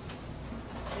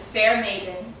 The fair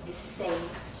maiden is saved,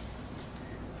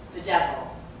 the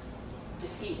devil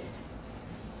defeated.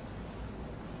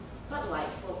 But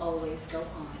life will always go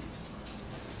on.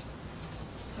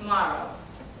 Tomorrow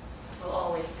will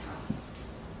always come.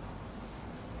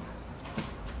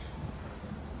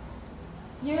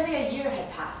 Nearly a year had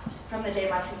passed from the day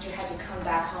my sister had to come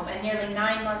back home, and nearly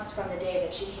 9 months from the day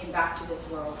that she came back to this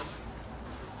world.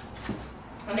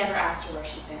 I never asked her where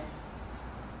she'd been.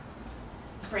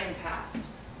 Spring passed,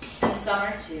 and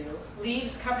summer too.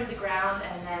 Leaves covered the ground,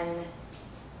 and then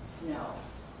snow.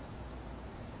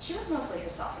 She was mostly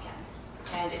herself again,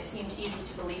 and it seemed easy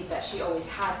to believe that she always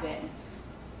had been.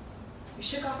 We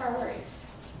shook off our worries.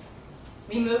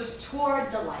 We moved toward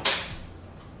the light.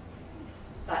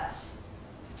 But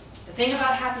the thing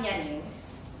about happy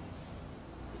endings,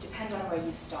 it depends on where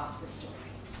you stop the story.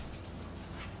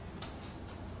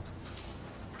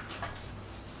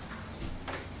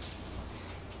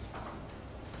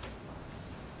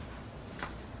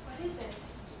 What is it?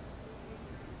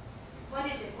 What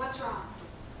is it? What's wrong?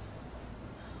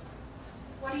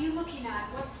 What are you looking at?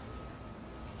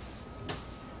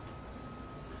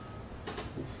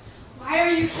 Why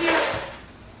are you here?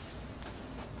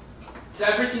 To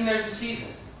everything there's a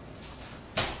season.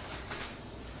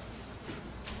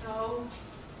 No.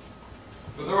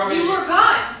 You were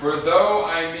gone. For though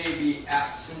I may be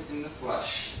absent in the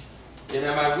flesh, yet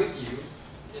am I with you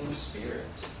in the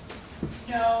spirit.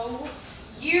 No.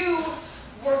 You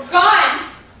were gone.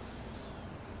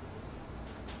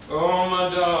 Oh my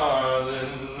darling,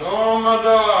 oh my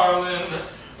darling,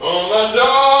 oh my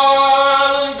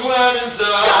darling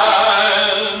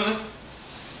Clementine.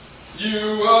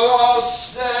 You are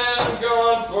lost and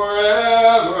gone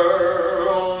forever,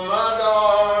 oh my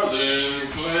darling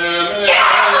Clementine. Get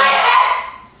out of my head!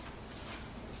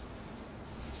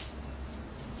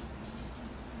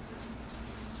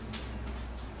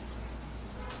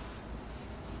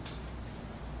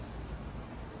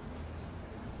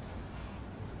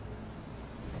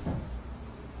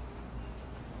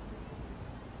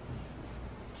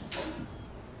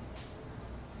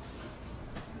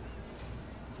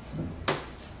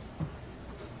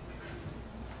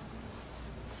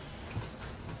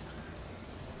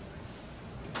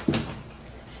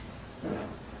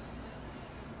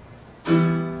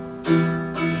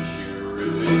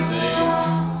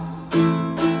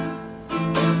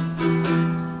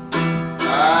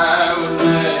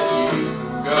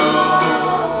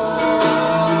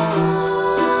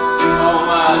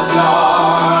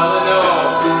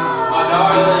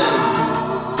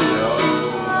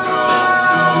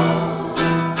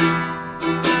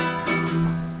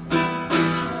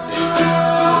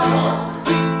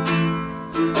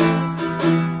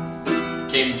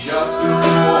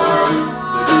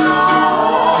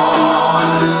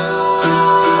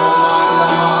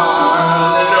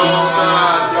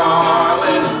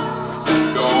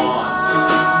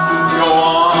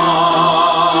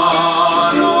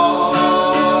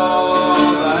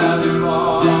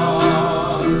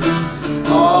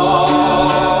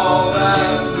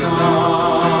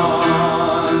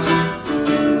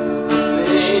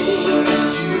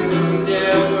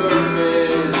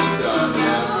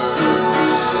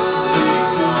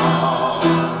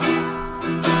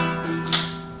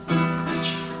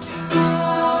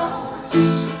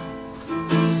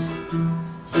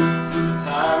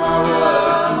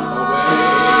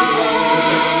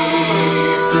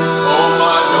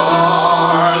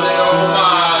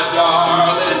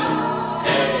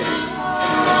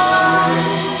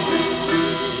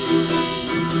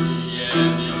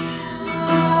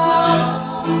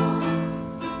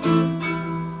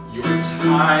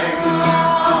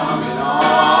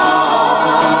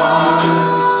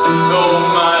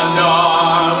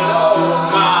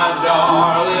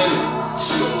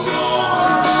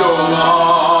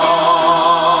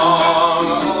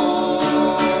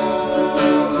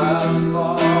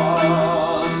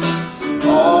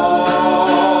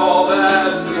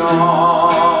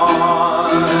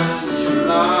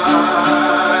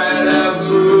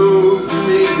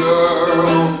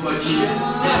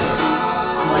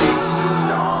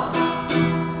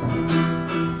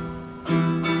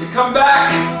 Come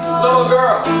back, little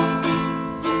girl.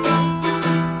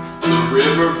 The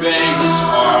riverbanks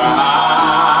are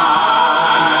high.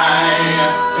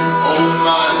 Oh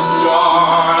my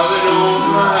darling, oh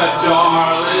my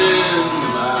darling,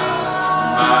 my.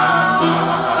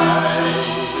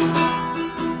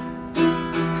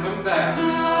 Come back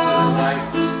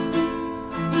tonight.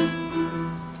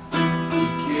 You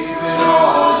gave it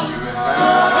all you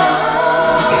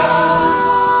had.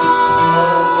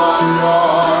 Oh my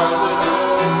darling.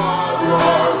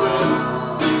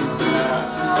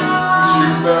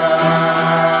 Too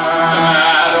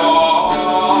bad,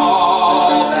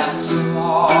 all that's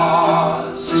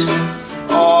lost,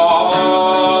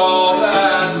 all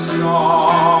that's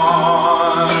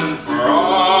gone. For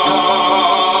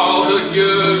all the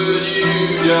good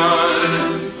you done,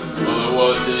 well, it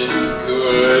wasn't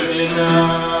good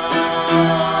enough.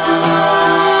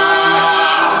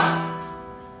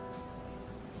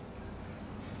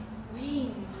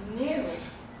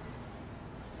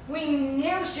 We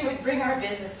knew she would bring our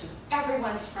business to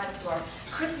everyone's front door.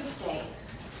 Christmas Day.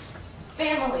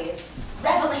 Families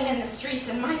reveling in the streets,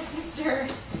 and my sister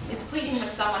is pleading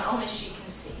with someone only she can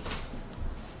see.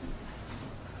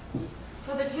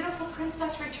 So the beautiful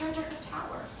princess returned to her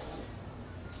tower.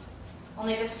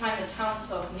 Only this time the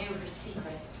townsfolk knew her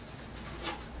secret.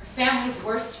 Her family's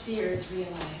worst fears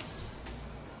realized.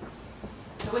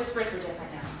 The whispers were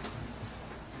different now.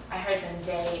 I heard them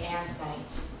day and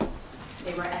night.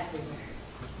 They were everywhere.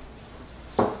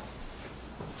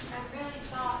 I really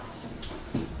thought.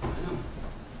 I know.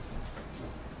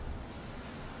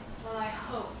 Well, I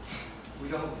hope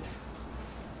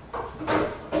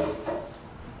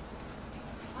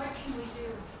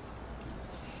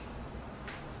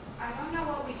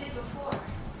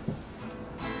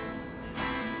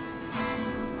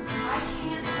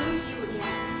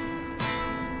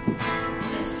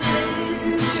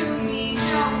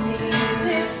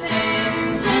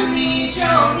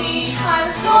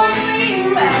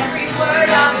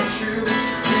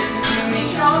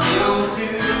all you'll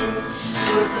do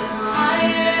was the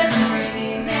highest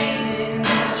pretty maiden,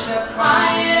 the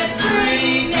highest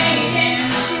pretty maiden.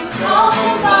 she was called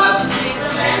for love to save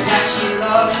the man And that she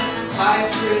loved,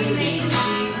 highest pretty maiden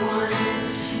she won.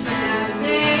 That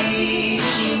maid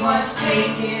she was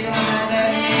taken,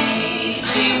 that maid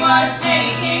she was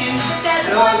taken.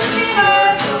 said the voice she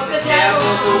heard spoke the Devil's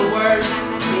devil's a word,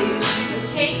 that maid she was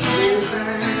taken taken and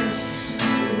burned.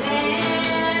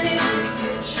 and it's quick to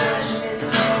judgment,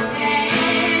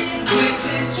 and it's Quick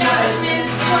to judgment,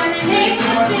 when the name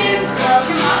was sin,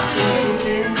 broken my soul.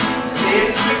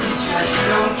 it's quick to judge his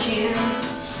own kin.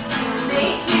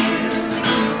 Make you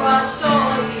into a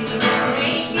story,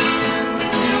 make you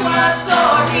into a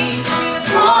story. A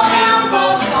small town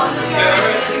boast on the Girls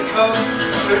coast, and coast,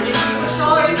 turn you to a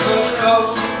story book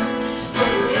ghost.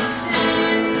 don't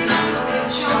listen to the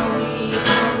Joni,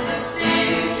 don't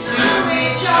listen to the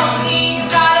Joni. You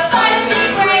gotta fight to be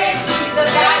great, to keep the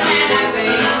bad man at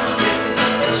bay. Listen to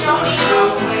the Joni, No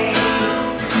way.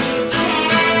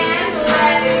 can't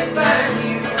let it burn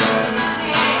you,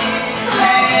 can't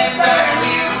let it burn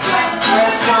you. When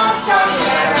the song's strong, you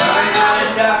better Learn how to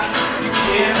duck. You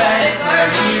can't let it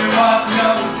burn you up, no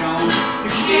Joan.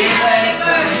 You can't let it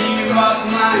burn you up,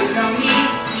 my Joan. You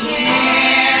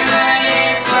can't let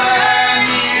it burn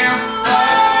you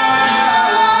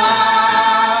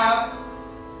up.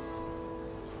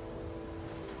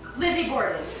 Lizzie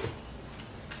Borden.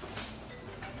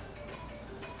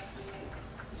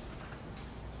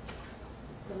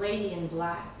 The Lady in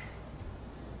Black.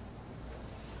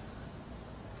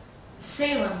 The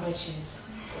Salem Witches.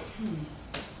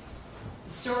 The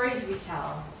stories we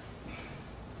tell.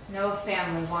 No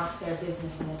family wants their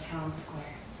business in the town square.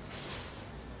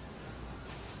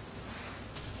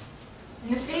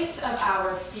 In the face of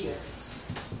our fears,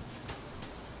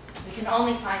 we can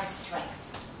only find strength.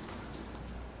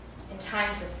 In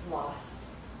times of loss,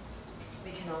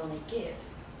 we can only give.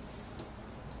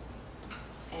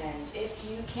 And if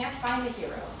you can't find a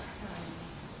hero,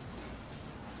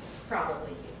 it's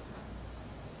probably you.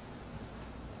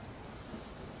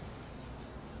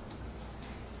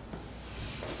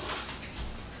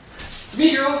 It's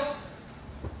me, girl.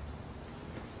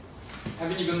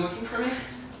 Haven't you been looking for me?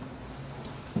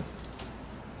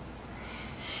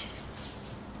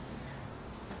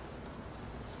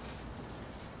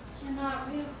 You're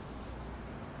not real.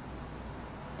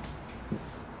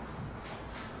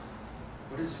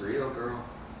 What is real, girl?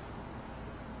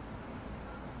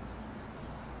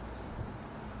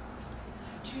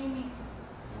 I'm dreaming.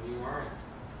 No, you aren't.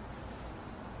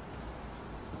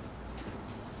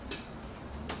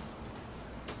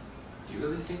 Do you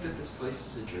really think that this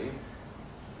place is a dream?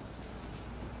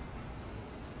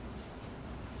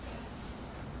 Yes.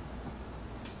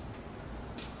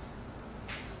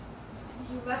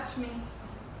 You left me.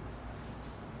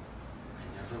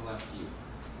 I never left you.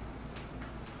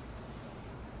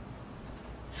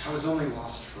 I was only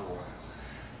lost for a while.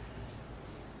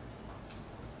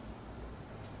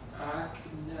 I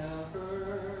could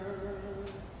never.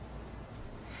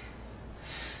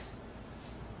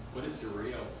 What is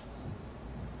real?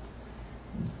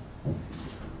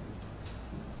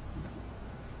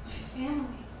 My family.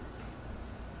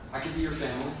 I could be your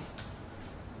family.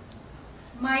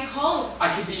 My home.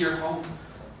 I could be your home.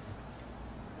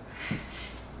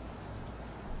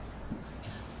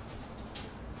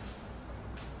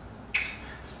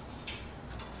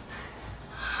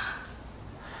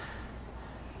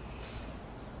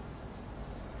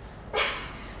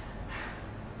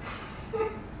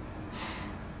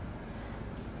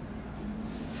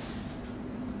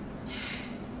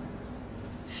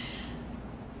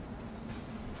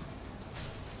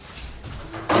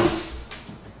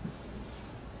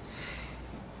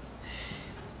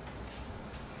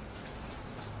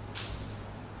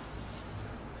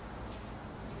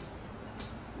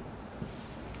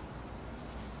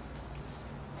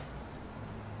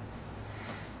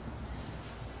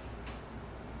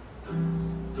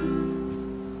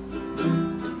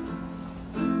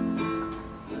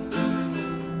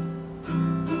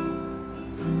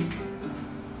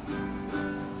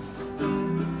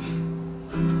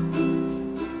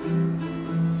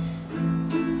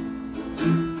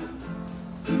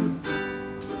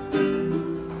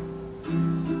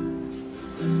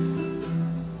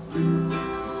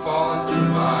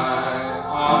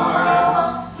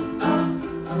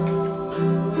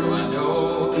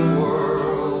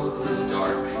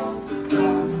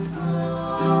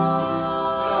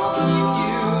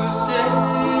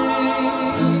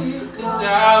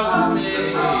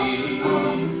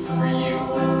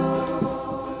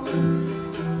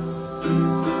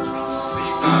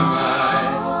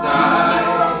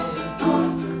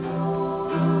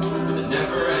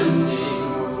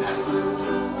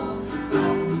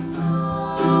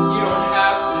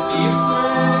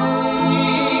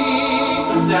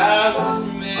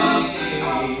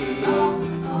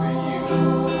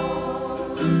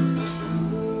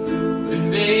 But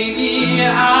baby, I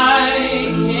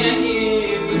can't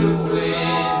hear the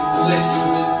wind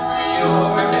whistling through your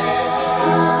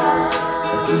hair.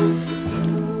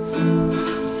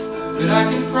 But I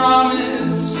can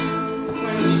promise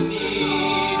when you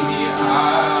need me,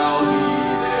 I'll be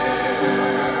there.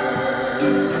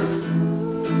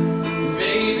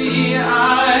 Baby, I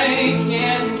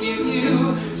can't give you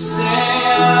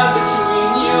sand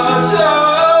between your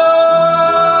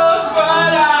toes,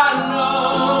 but I know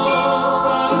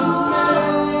I was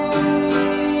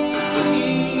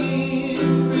made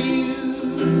for you.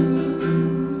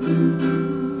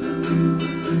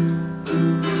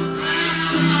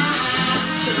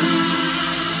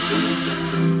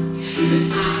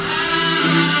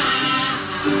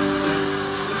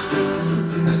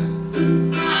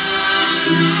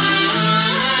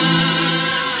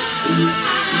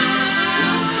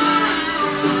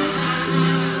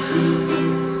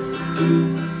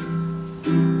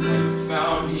 You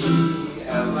found me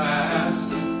at last.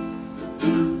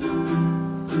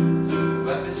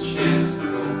 Let this chance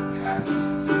go past.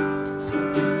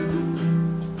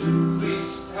 Please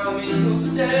tell me you'll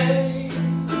stay,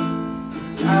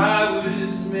 'cause I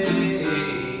was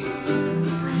made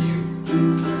for you.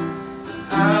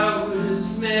 I was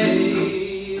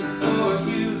made for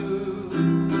you.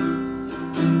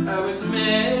 I was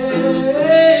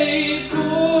made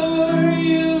for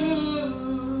you.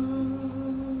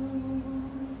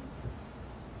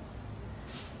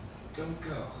 Don't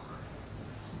go.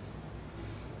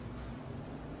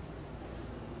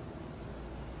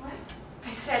 What?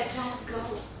 I said don't go.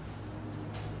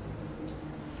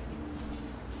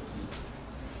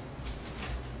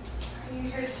 Are you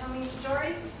here to tell me a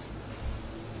story?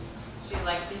 Would you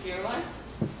like to hear one?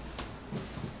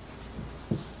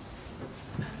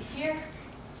 I'm here.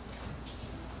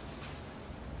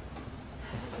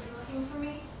 Have you been looking for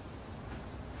me?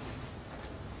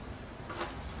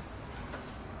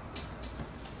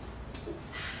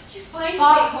 How did you find me?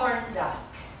 Foghorn duck.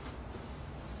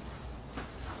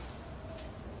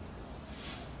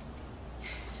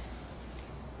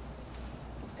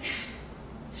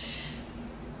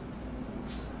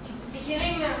 In the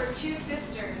beginning, there were two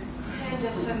sisters. And a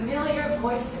familiar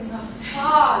voice in the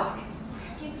fog. Where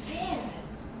have you been?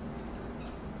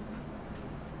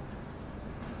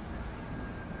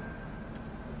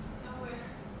 Nowhere.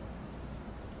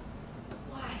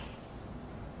 Why?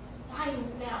 Why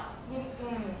now?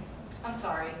 I'm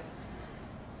sorry.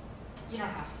 You don't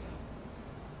have to.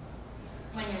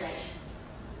 When you're ready.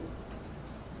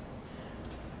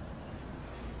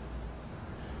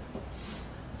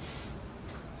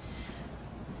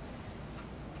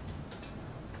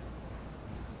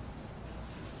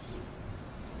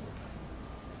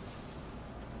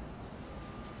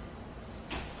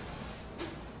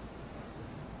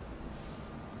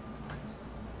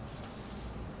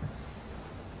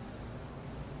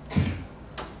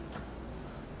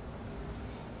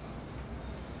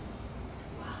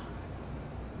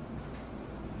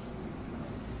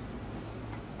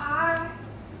 I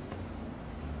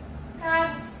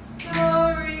got a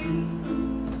story,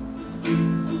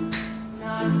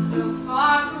 not so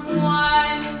far from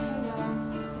one you know,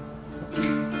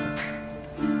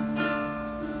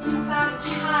 about a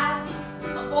child,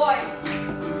 a boy,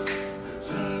 who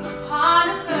came upon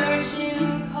a virgin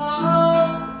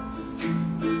cove,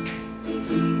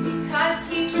 maybe because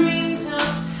he dreamed of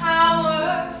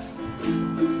power,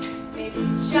 maybe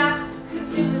just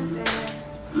 'cause it was there.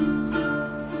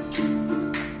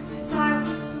 I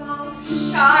was small,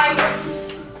 shy.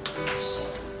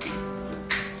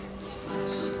 Guess I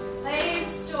should lay the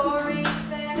story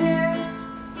there.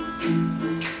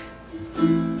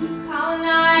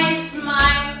 Colonized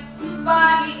my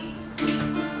body,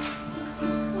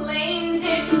 claimed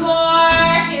it for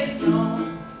his own.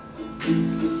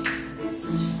 This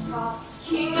false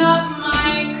king of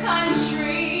my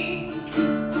country,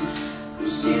 who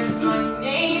shares my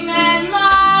name and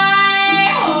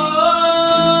my home.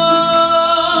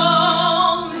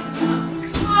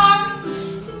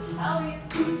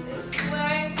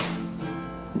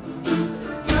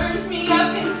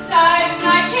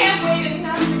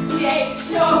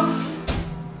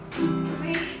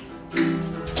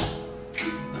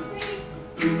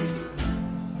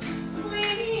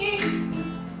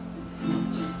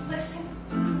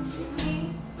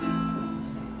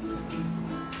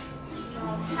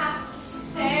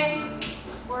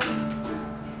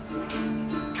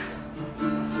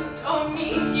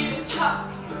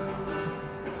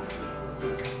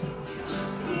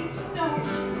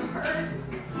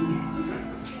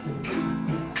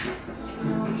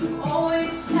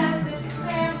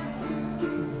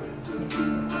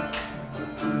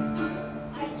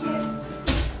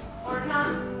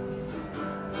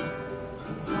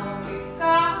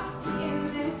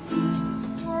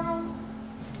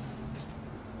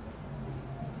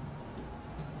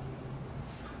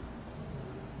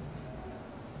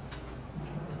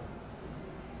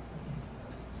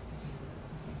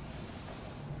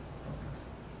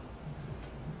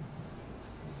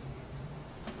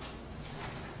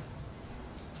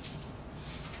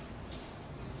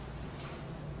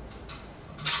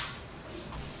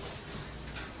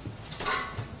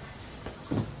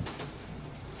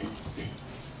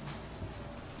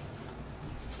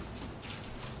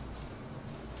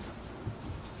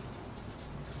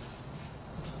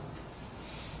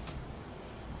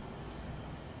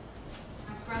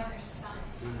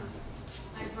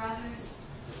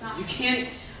 can't...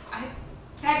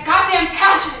 That goddamn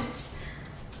pageant!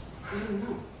 I don't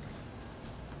know.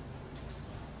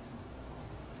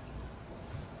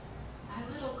 My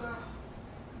little girl.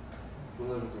 My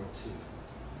little girl, too.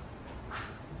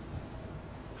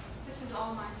 This is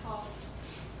all my fault.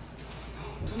 No,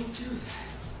 don't do that.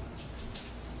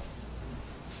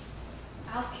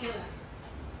 I'll kill him.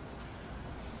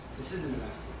 This isn't about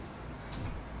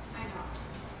I know.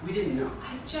 We didn't know.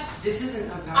 This isn't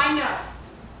about... I know.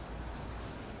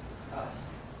 Us.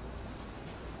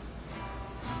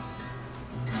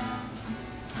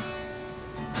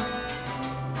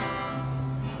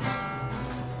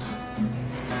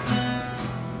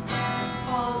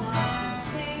 All of the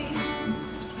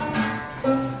things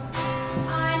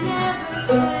I never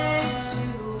said to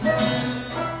her,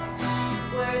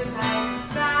 words I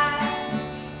back,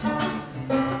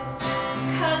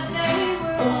 'cause they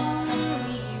were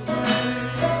only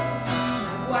words.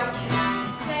 What can you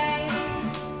say?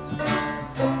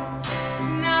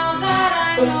 Now that I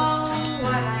know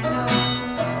what I know,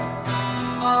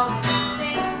 all I can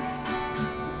think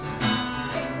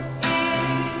is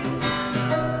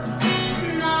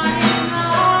not in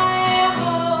my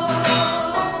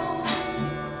home.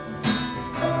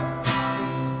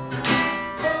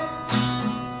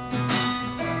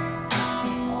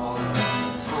 All of the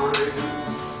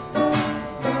times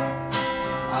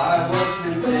I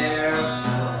wasn't there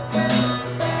for her.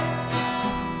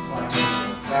 If I could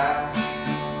look back,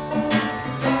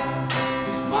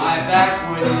 my back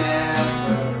would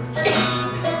never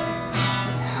turn.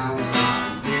 How did I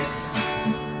miss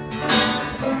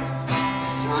the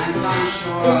signs I'm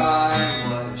sure I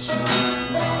was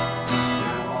shown?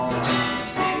 Now all I can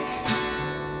think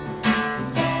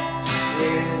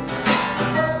is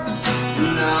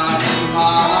not in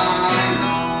my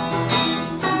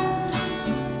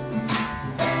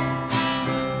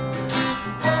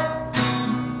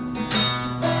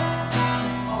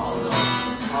all of the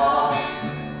talk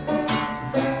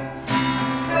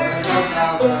I've heard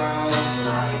about girls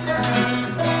like her,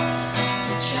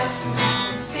 just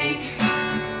never think it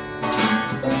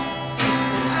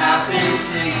will happen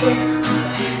to you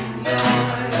and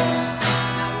yours.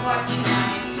 Now what can I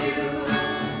do?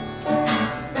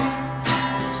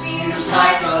 It seems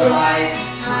like a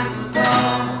lifetime ago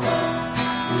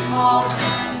when all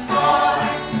that I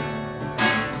thought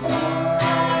was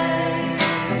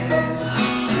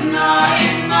not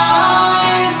in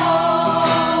my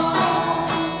home.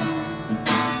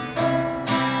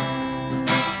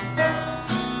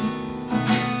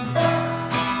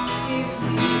 Give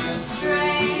me the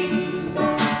strength,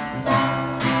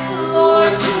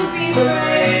 Lord, to be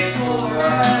brave for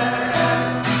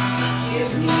her.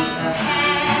 Give me the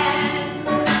hand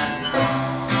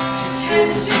to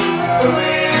tend to her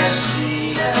where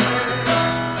she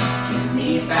hurts. Give me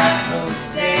back those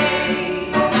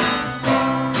days.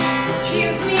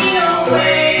 Give me a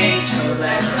way to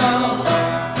let go.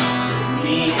 Give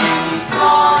me any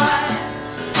thought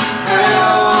at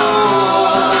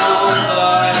all,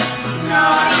 but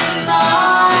not in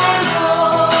my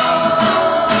home.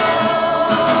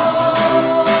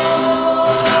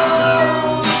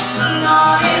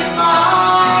 Not in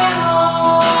my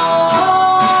home.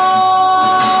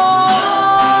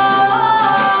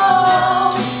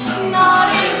 Not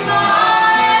in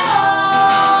my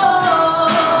home.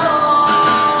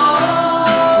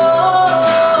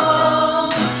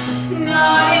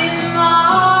 Not in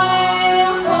my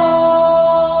home.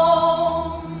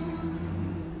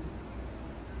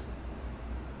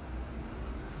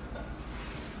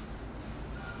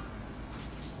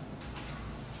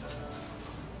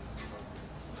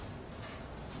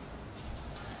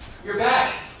 You're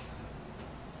back.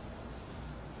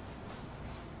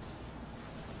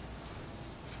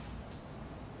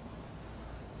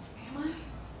 Am I?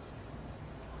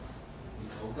 You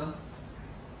told them?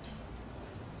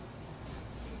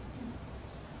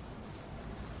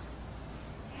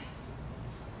 Yes.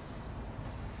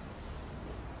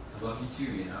 I love you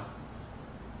too, you know.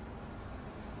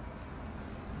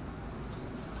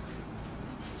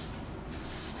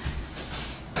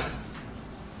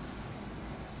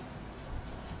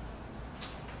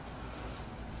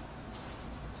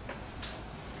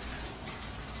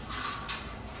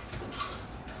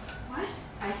 What?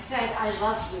 I said I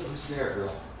love you. Who's there,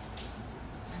 girl?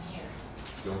 I'm here.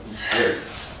 Don't be scared.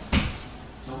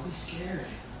 Don't be scared.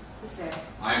 Who's there?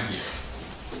 I'm here.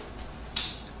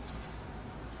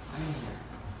 I'm here.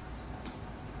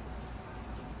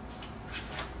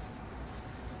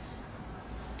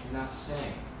 You're not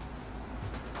staying,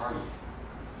 are you?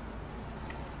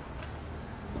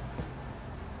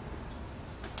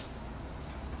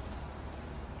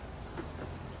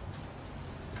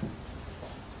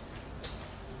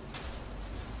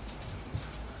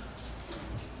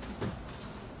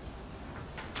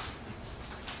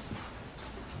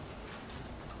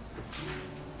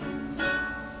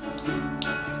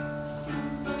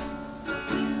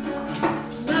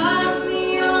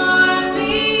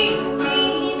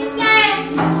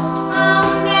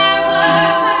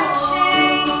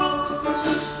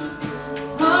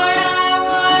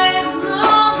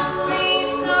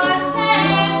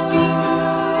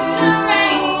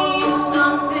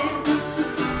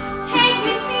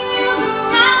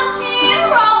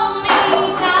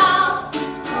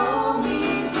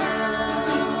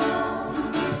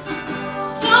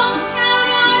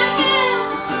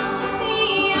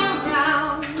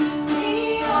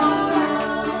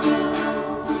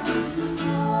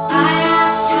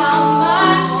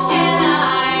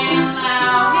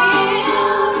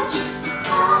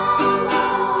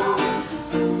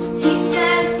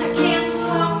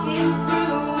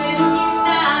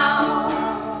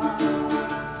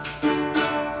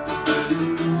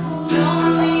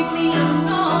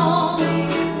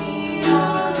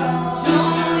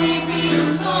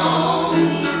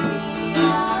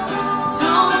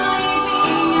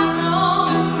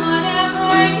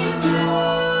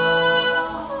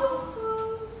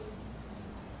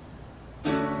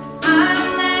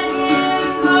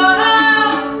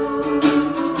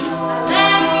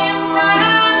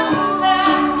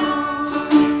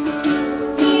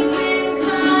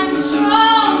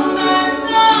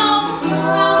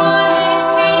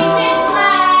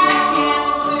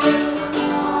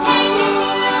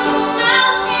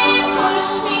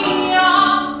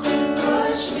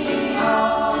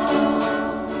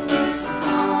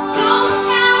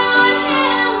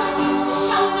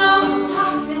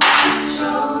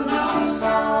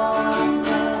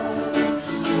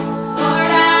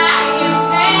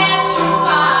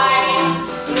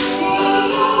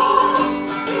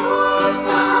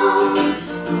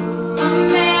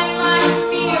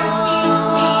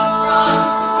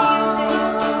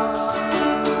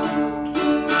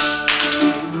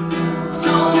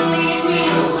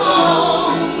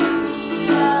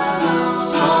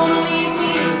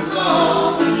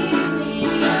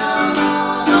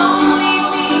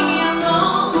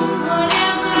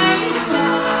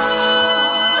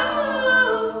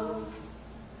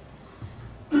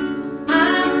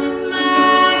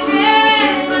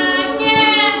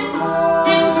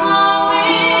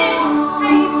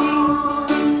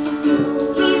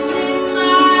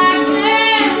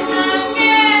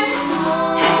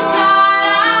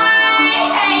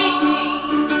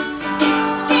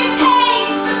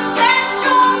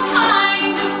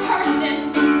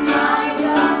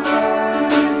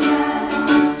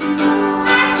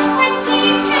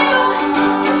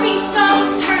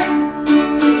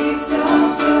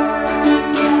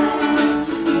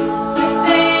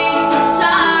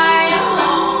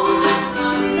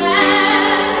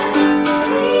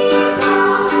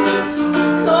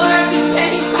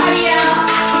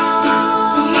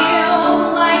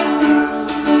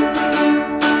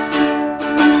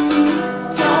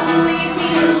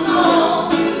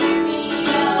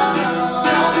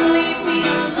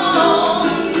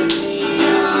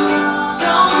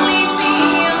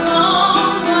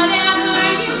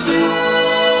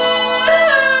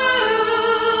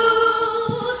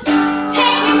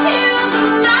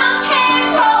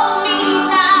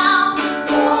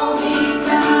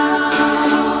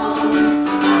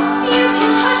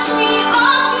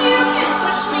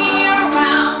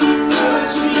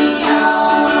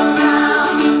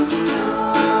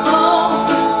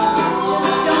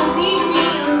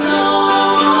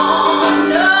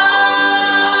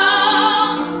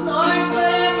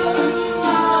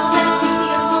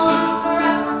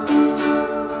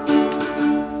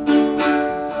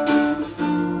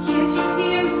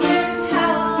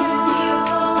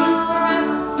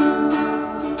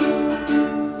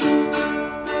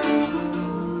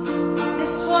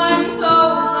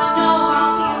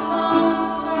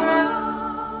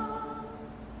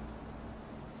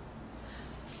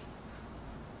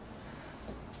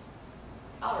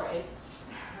 sorry.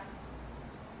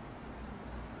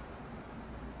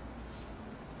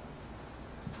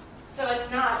 So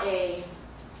it's not a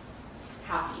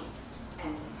happy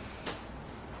ending.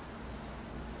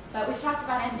 But we've talked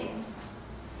about endings,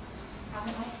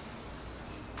 haven't we?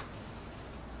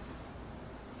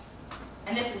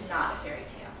 And this is not a fairy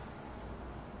tale.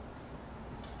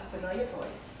 A familiar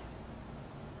voice,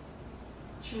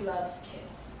 true love's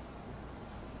kiss,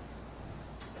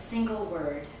 a single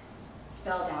word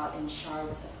spelled out in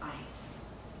shards of ice.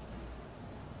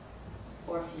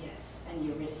 Orpheus and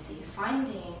Eurydice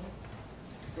finding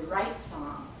the right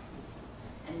song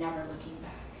and never looking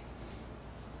back.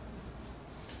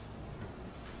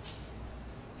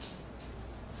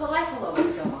 But life will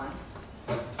always go on.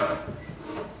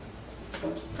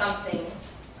 Something,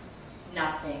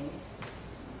 nothing,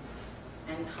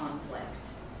 and conflict.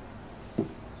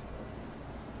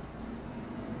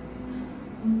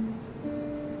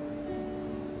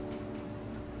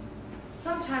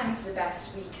 Sometimes the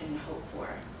best we can hope for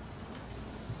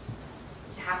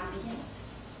is a happy beginning.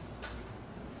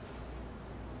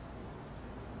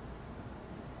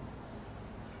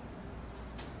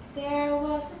 There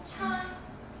was a time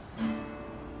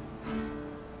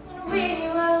when we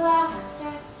were lost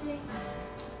at sea.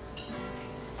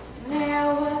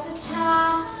 There was a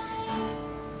time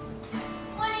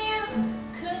when you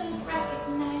couldn't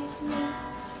recognize me.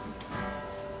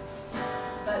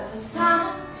 But the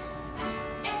sun,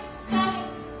 it's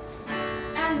setting,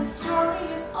 and the story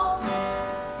is old.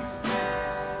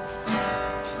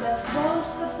 Let's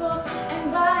close the book,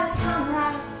 and by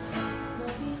sunrise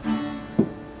we'll be home.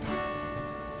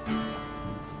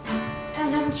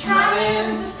 And I'm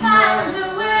trying to find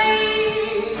a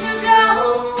way to go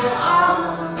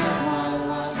on with my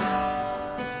life.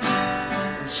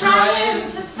 I'm trying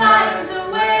to find a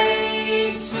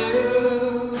way to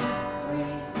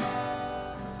breathe.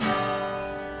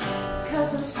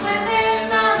 'Cause I'm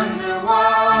swimming underwater,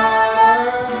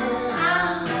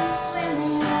 I'm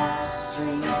swimming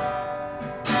upstream.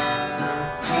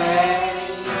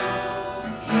 Hey,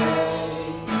 hey,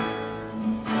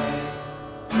 hey.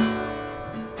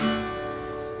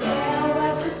 There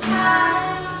was a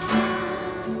time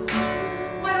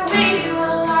when we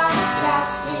were lost at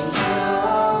sea.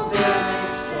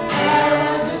 There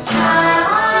was a time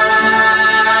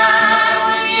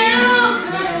when you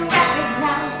couldn't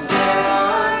recognize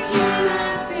me.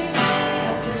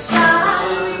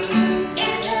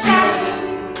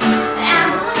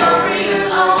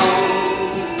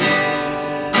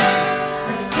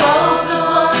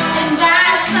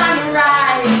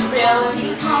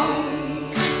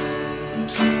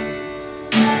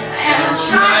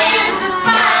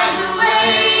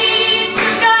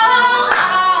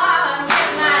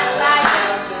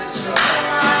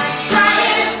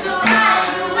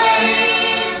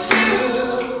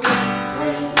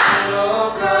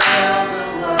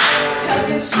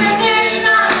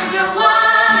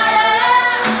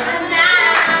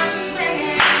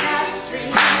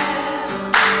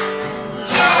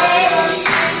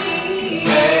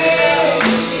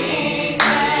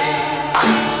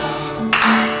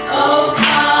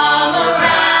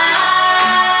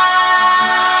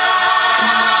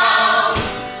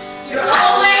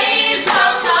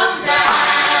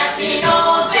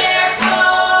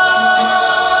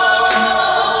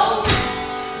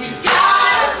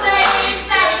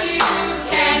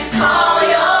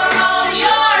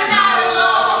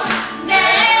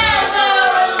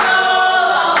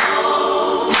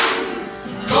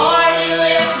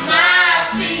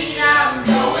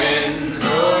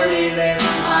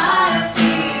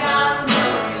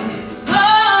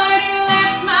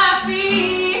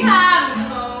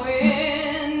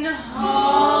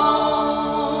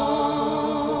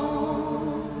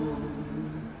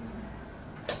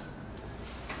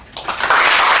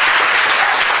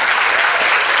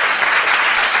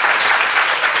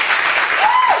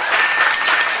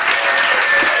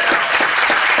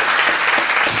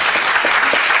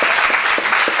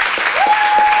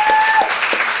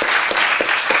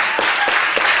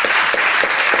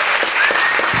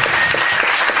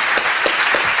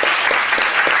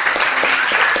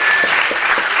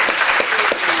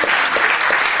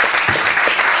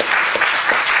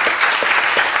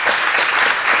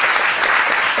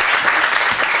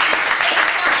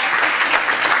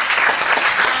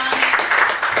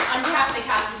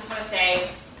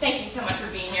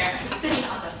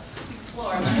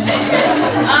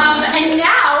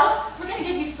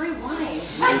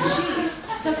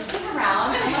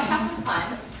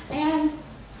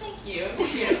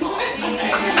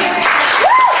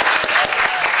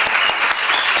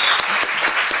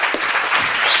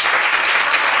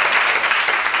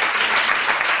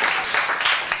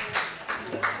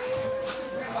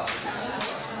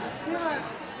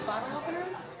 bottle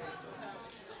opener?